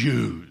we're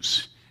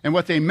Jews. And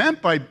what they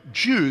meant by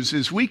Jews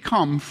is we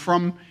come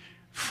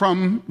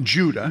from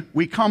Judah.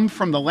 We come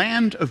from the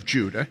land of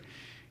Judah.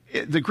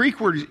 The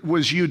Greek word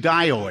was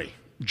Judaioi,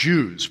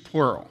 Jews,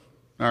 plural.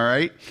 All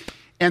right?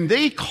 And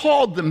they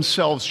called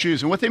themselves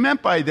Jews. And what they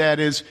meant by that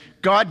is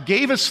God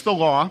gave us the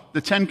law,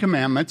 the 10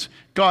 Commandments.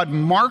 God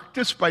marked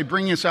us by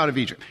bringing us out of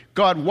Egypt.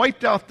 God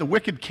wiped out the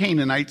wicked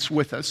Canaanites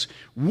with us.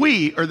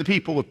 We are the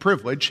people of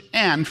privilege.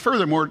 And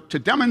furthermore, to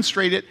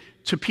demonstrate it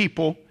to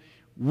people,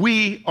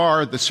 we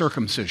are the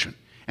circumcision.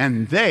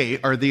 And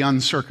they are the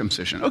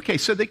uncircumcision. Okay,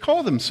 so they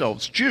call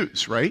themselves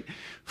Jews, right?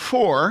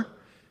 For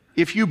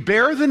if you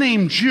bear the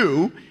name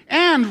Jew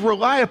and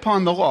rely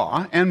upon the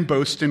law and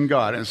boast in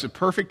God, it's a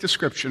perfect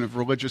description of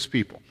religious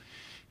people.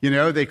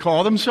 They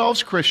call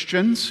themselves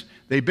Christians,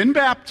 they've been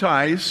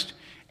baptized,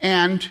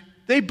 and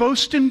they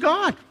boast in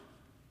God.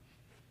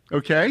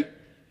 Okay?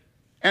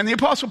 And the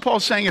Apostle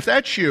Paul's saying, if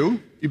that's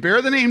you, you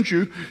bear the name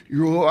Jew,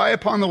 you rely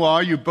upon the law,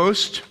 you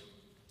boast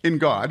in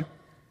God.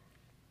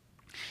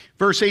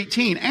 Verse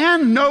 18,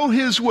 and know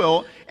his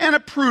will and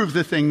approve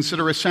the things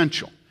that are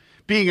essential,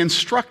 being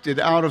instructed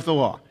out of the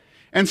law.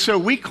 And so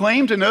we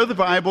claim to know the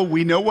Bible.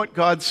 We know what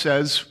God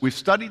says. We've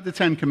studied the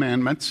 10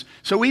 Commandments.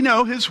 So we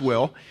know his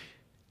will.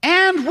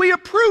 And we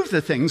approve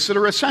the things that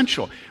are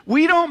essential.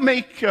 We don't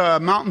make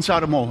mountains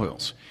out of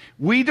molehills.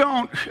 We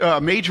don't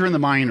major in the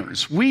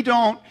minors. We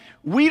don't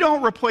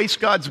replace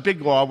God's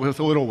big law with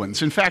the little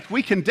ones. In fact,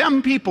 we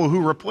condemn people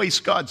who replace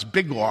God's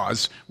big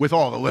laws with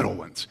all the little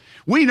ones.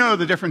 We know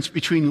the difference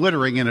between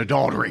littering and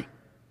adultery.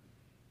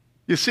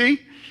 You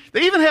see?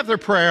 They even have their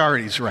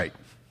priorities right.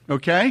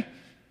 Okay?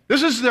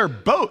 This is their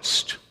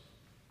boast.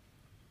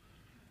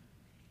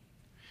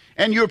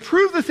 And you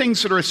approve the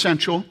things that are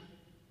essential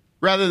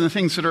rather than the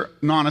things that are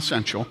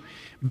non-essential,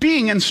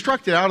 being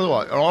instructed out of the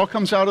law. It all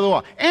comes out of the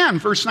law.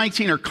 And, verse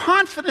 19, are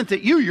confident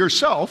that you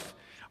yourself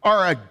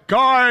are a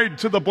guide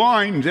to the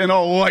blind and a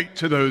light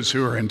to those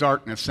who are in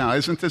darkness. Now,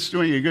 isn't this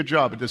doing a good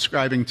job of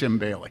describing Tim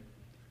Bailey?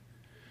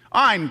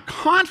 I'm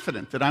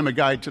confident that I'm a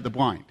guide to the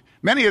blind.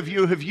 Many of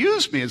you have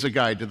used me as a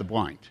guide to the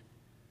blind.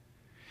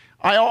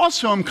 I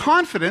also am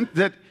confident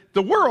that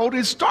the world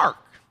is dark.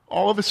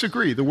 All of us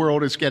agree the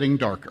world is getting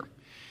darker.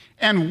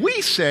 And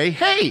we say,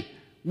 hey,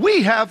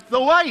 we have the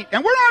light.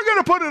 And we're not going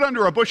to put it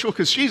under a bushel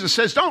because Jesus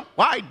says, don't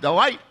hide the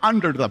light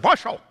under the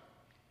bushel.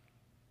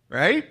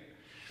 Right?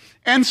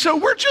 And so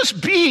we're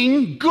just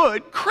being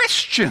good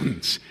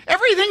Christians.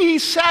 Everything he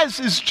says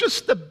is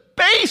just the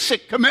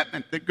basic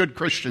commitment that good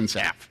Christians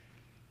have.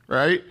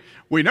 Right?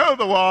 We know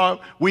the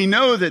law. We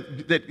know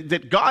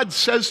that God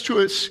says to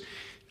us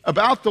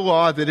about the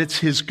law that it's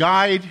his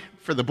guide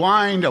for the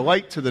blind, a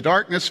light to the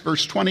darkness.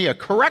 Verse 20, a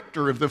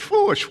corrector of the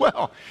foolish.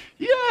 Well,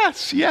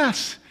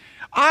 yes.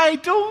 I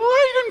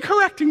delight in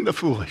correcting the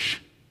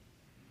foolish.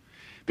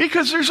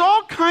 Because there's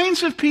all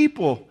kinds of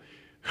people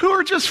who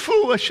are just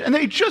foolish and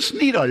they just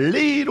need a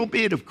little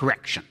bit of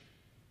correction.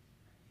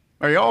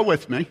 Are you all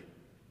with me?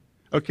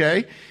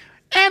 Okay?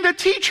 And a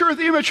teacher of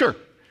the immature.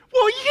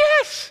 Well,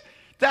 yes.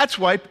 That's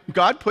why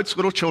God puts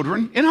little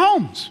children in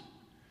homes.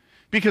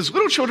 Because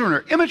little children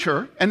are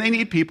immature and they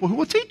need people who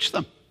will teach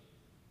them.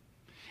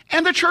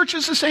 And the church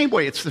is the same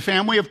way. It's the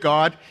family of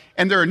God,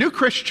 and there are new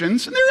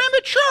Christians, and they're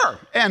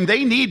immature, and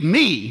they need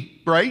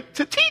me, right,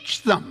 to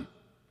teach them.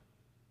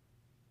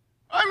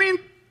 I mean,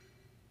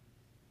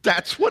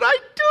 that's what I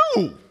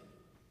do.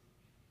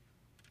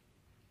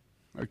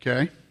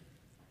 Okay?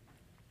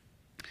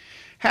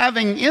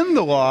 Having in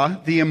the law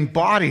the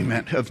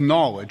embodiment of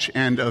knowledge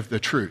and of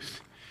the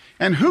truth.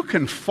 And who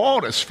can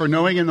fault us for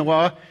knowing in the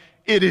law?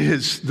 It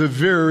is the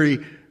very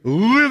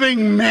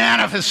living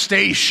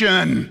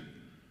manifestation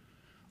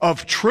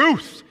of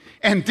truth.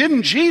 And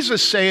didn't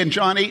Jesus say in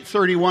John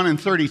 8:31 and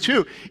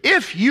 32,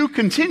 if you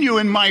continue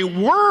in my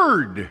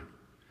word,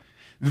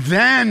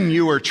 then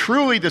you are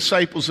truly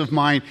disciples of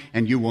mine,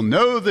 and you will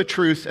know the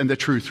truth, and the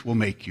truth will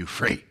make you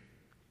free.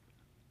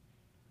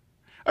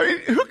 I mean,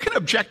 who can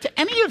object to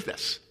any of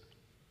this?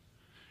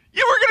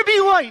 Yeah, we're going to be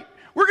light.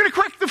 We're going to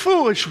correct the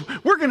foolish.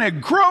 We're going to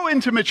grow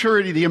into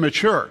maturity the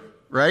immature,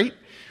 right?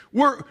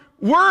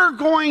 We're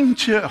going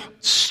to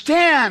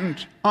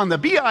stand on the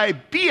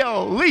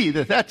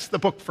Bible. That's the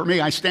book for me.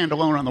 I stand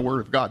alone on the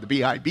Word of God,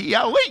 the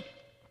Bible.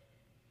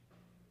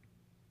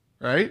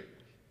 Right?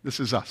 This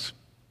is us.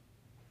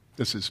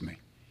 This is me.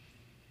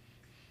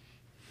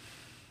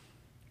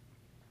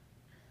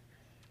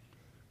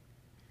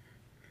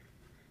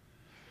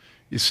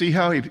 You see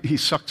how he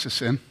sucks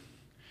us in?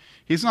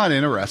 He's not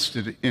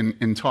interested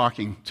in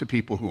talking to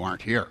people who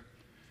aren't here.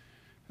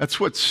 That's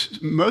what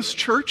most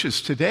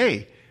churches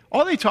today,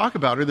 all they talk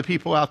about are the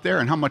people out there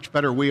and how much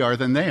better we are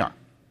than they are.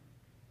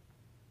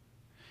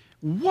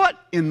 What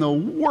in the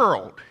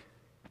world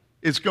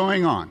is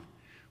going on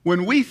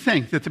when we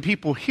think that the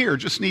people here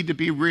just need to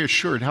be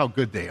reassured how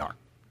good they are?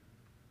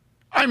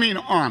 I mean,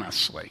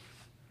 honestly.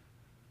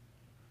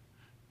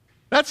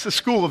 That's the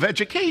school of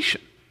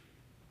education.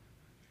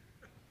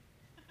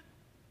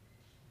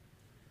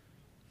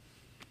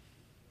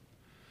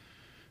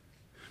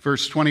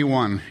 Verse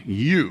 21,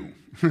 you.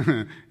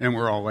 And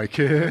we're all like,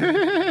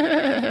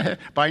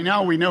 by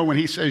now we know when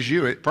he says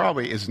you, it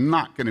probably is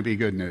not going to be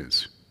good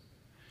news.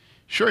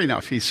 Sure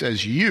enough, he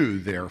says you,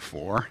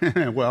 therefore.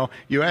 Well,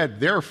 you add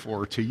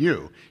therefore to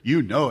you.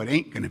 You know it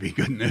ain't going to be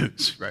good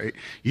news, right?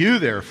 You,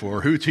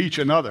 therefore, who teach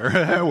another.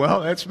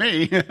 Well, that's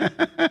me.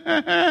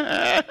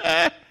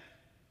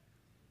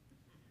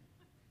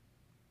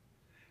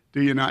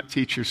 Do you not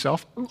teach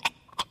yourself?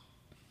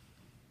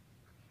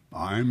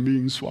 I'm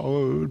being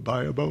swallowed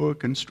by a boa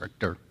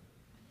constrictor.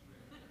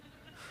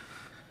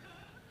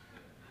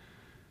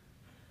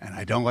 And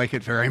I don't like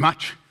it very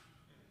much.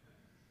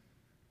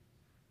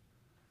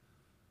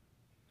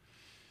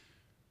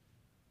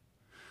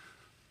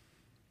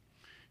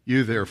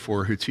 You,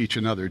 therefore, who teach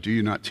another, do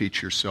you not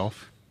teach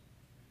yourself?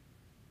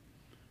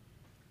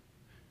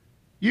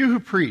 You who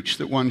preach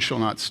that one shall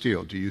not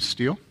steal, do you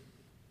steal?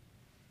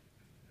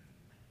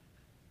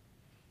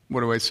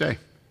 What do I say?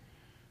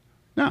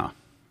 No,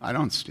 I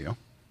don't steal.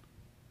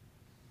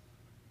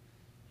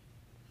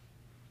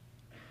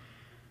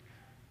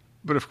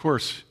 But of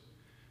course,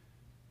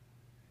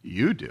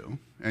 you do,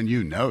 and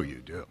you know you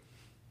do.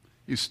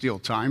 You steal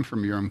time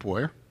from your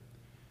employer.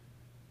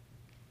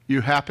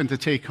 You happen to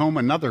take home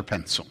another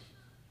pencil.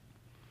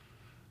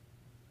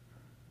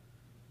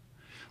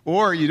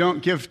 Or you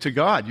don't give to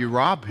God, you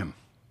rob him.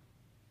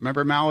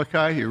 Remember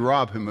Malachi? You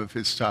rob him of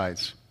his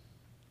tithes.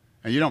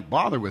 And you don't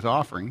bother with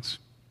offerings.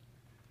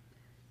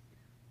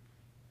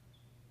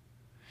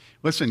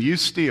 Listen, you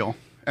steal,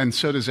 and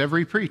so does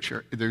every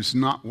preacher. There's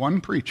not one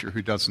preacher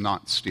who does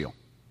not steal.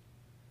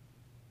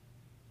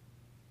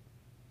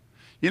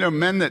 You know,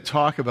 men that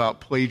talk about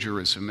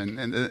plagiarism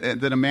and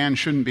that a man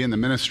shouldn't be in the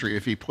ministry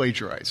if he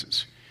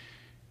plagiarizes.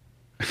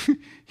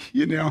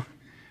 You know,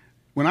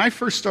 when I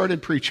first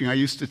started preaching, I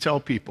used to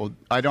tell people,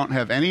 I don't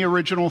have any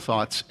original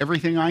thoughts.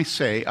 Everything I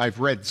say, I've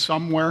read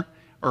somewhere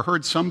or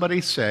heard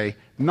somebody say.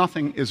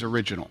 Nothing is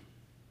original.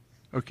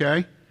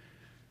 Okay?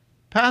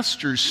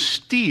 Pastors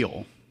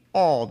steal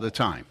all the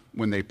time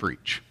when they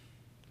preach.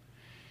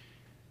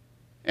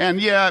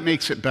 And yeah, it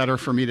makes it better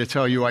for me to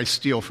tell you I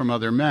steal from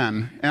other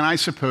men. And I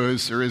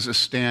suppose there is a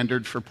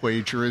standard for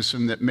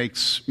plagiarism that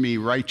makes me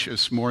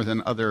righteous more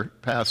than other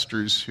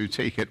pastors who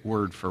take it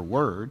word for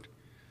word.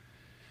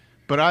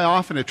 But I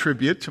often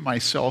attribute to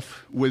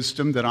myself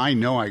wisdom that I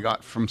know I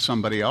got from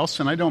somebody else,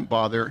 and I don't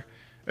bother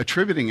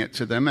attributing it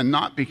to them, and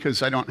not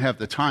because I don't have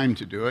the time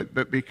to do it,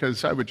 but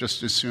because I would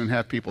just as soon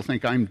have people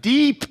think I'm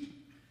deep.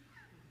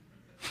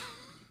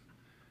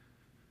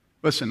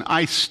 Listen,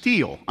 I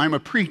steal. I'm a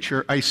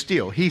preacher, I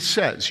steal. He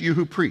says, you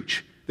who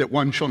preach that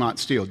one shall not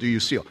steal, do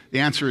you steal? The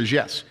answer is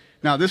yes.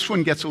 Now, this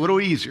one gets a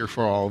little easier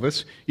for all of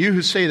us. You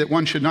who say that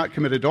one should not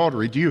commit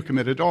adultery, do you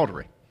commit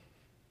adultery?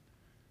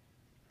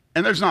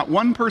 And there's not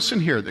one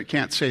person here that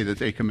can't say that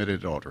they committed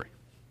adultery.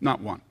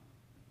 Not one.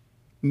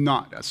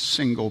 Not a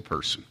single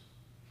person.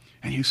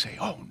 And you say,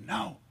 oh,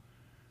 no.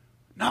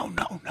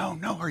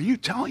 No. Are you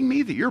telling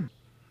me that you're...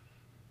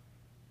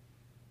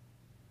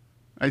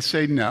 I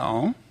say,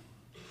 no.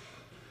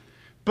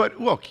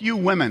 But look, you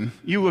women,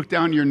 you look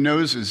down your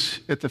noses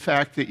at the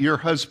fact that your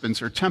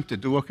husbands are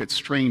tempted to look at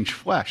strange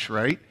flesh,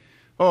 right?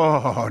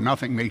 Oh,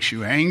 nothing makes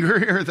you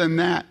angrier than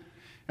that.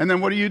 And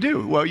then what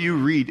do? Well, you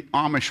read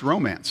Amish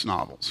romance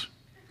novels.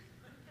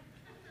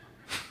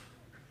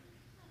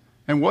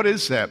 And what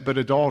is that but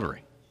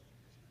adultery?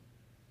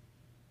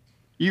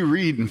 You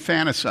read and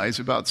fantasize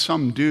about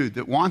some dude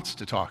that wants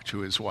to talk to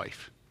his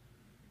wife.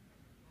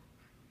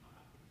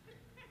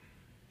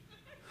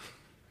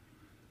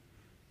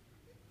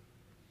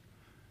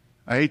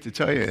 I hate to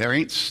tell you, there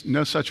ain't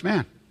no such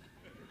man.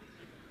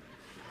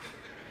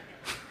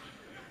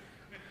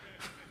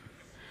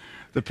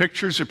 The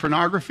pictures of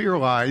pornography are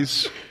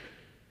lies,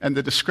 and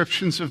the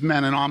descriptions of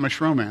men in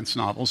Amish romance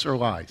novels are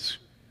lies.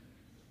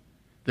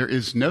 There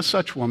is no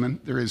such woman,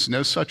 there is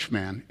no such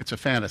man. It's a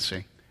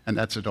fantasy, and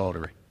that's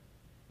adultery.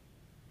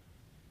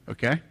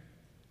 Okay?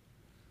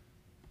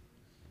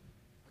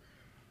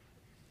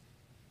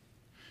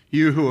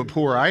 You who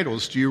abhor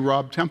idols, do you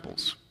rob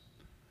temples?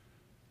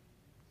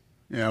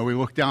 We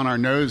look down our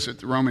nose at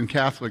the Roman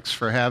Catholics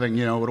for having,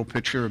 a little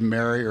picture of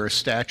Mary or a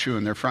statue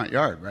in their front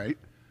yard, right?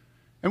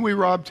 And we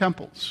rob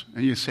temples.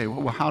 And you say,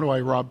 well, how do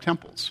I rob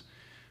temples?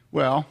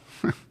 Well,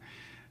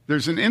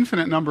 there's an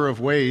infinite number of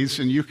ways,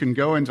 and you can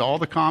go into all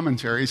the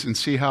commentaries and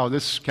see how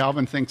this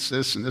Calvin thinks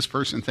this, and this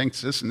person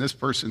thinks this, and this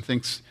person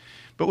thinks.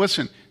 But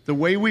listen, the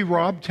way we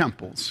rob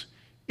temples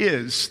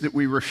is that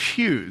we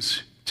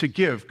refuse to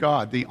give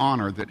God the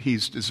honor that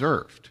he's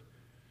deserved.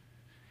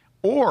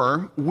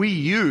 Or we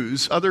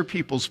use other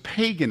people's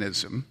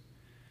paganism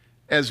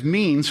as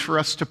means for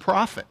us to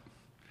profit.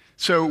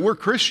 So we're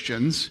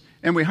Christians,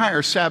 and we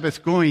hire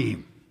Sabbath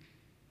goyim.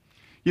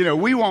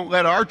 We won't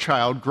let our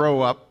child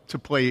grow up to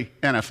play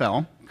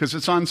NFL because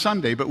it's on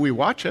Sunday, but we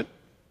watch it.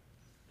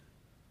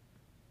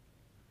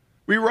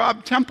 We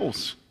rob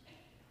temples.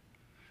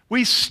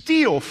 We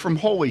steal from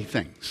holy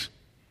things.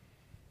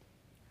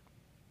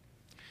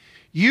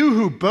 You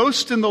who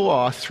boast in the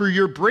law, through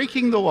your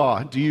breaking the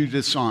law, do you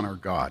dishonor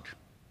God?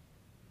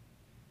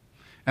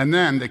 And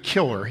then the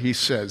killer, he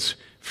says,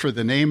 for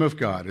the name of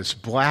God is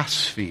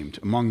blasphemed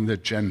among the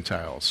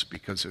Gentiles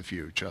because of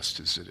you, just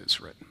as it is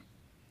written.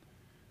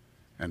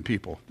 And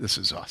people, this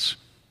is us.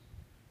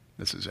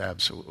 This is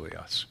absolutely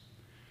us.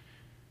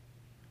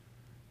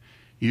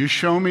 You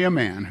show me a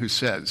man who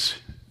says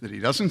that he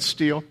doesn't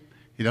steal,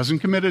 he doesn't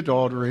commit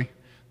adultery,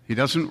 he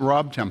doesn't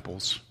rob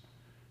temples,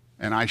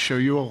 and I show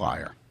you a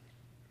liar.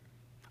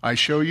 I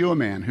show you a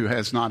man who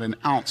has not an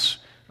ounce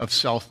of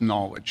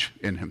self-knowledge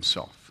in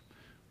himself,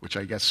 which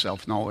I guess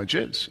self-knowledge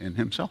is in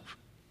himself.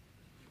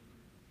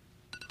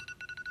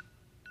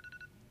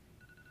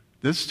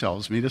 This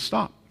tells me to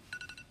stop.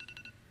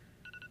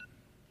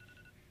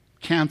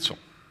 Cancel.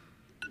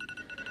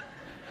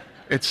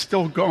 It's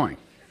still going.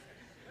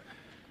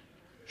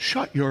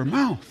 Shut your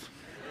mouth.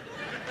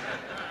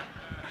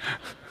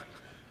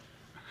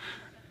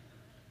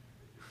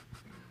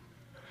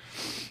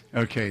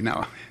 Okay,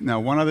 now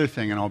one other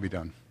thing and I'll be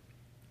done.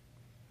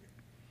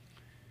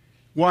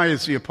 Why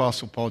is the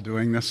Apostle Paul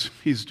doing this?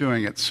 He's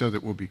doing it so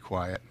that we'll be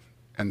quiet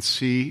and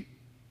see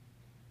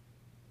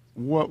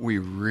what we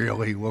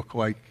really look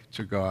like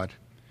to God.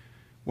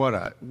 What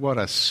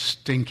a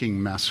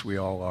stinking mess we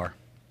all are.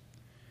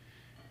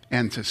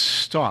 And to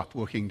stop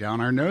looking down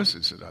our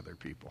noses at other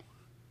people.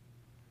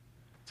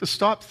 To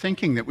stop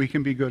thinking that we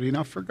can be good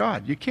enough for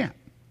God. You can't.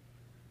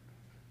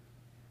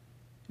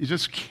 You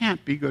just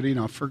can't be good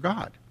enough for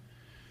God.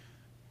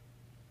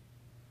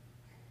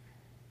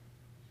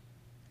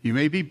 You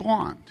may be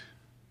blonde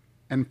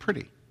and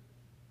pretty,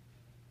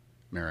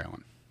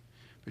 Marilyn,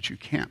 but you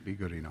can't be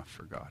good enough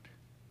for God.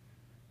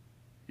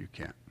 You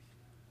can't.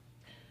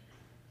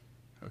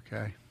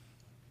 Okay?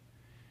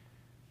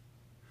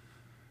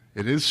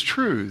 It is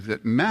true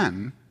that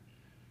men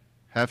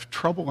have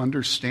trouble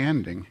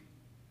understanding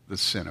the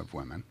sin of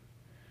women,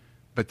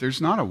 but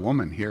there's not a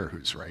woman here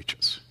who's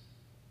righteous.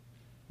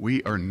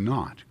 We are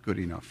not good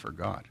enough for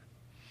God.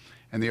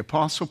 And the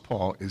Apostle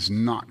Paul is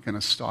not going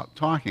to stop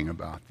talking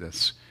about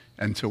this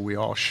until we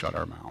all shut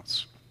our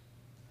mouths.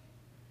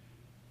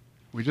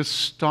 We just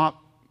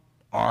stop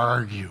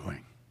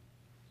arguing.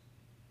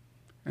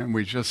 And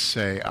we just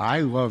say, I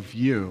love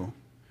you.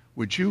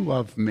 Would you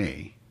love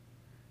me?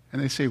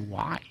 And they say,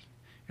 why?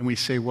 And we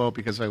say, well,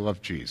 because I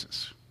love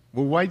Jesus.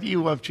 Well, why do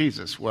you love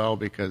Jesus? Well,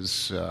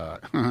 because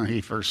he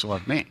first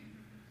loved me.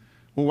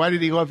 Well, why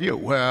did he love you?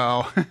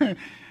 Well,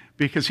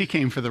 because he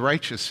came for the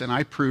righteous, and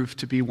I proved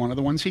to be one of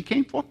the ones he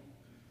came for.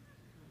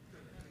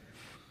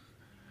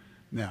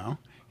 No,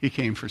 he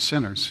came for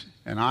sinners,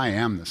 and I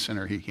am the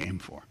sinner he came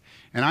for.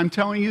 And I'm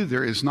telling you,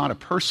 there is not a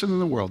person in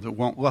the world that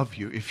won't love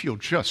you if you'll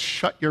just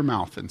shut your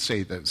mouth and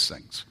say those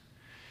things.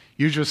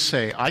 You just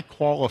say, I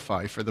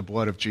qualify for the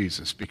blood of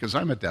Jesus because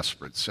I'm a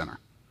desperate sinner.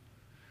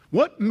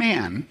 What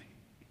man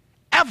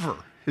ever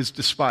has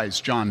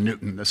despised John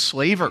Newton, the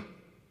slaver?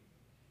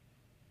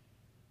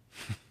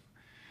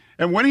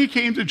 And when he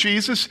came to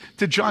Jesus,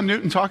 did John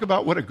Newton talk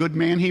about what a good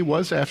man he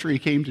was after he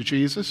came to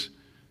Jesus?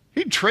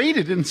 He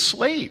traded in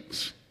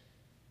slaves.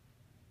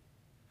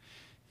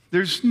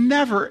 There's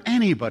never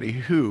anybody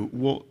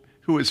who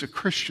is a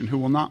Christian who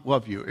will not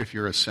love you if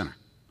you're a sinner.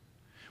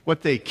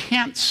 What they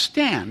can't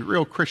stand,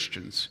 real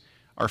Christians,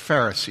 are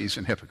Pharisees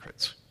and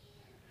hypocrites.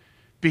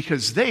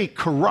 Because they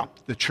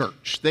corrupt the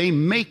church. They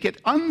make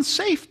it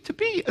unsafe to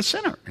be a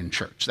sinner in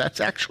church.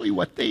 That's actually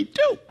what they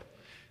do.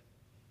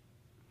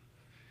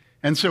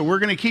 And so we're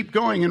going to keep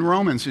going in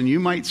Romans, and you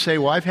might say,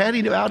 well, I've had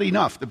about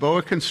enough. The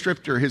boa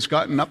constrictor has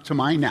gotten up to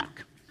my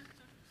neck.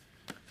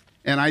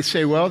 And I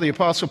say, well, the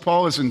Apostle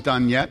Paul isn't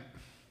done yet.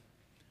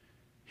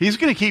 He's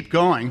going to keep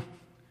going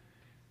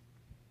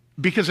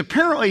because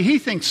apparently he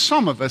thinks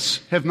some of us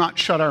have not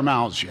shut our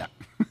mouths yet.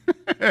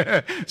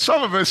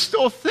 Some of us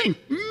still think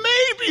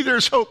maybe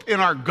there's hope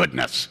in our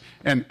goodness.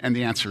 And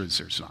the answer is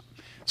there's not.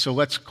 So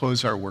let's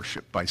close our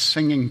worship by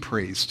singing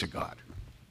praise to God.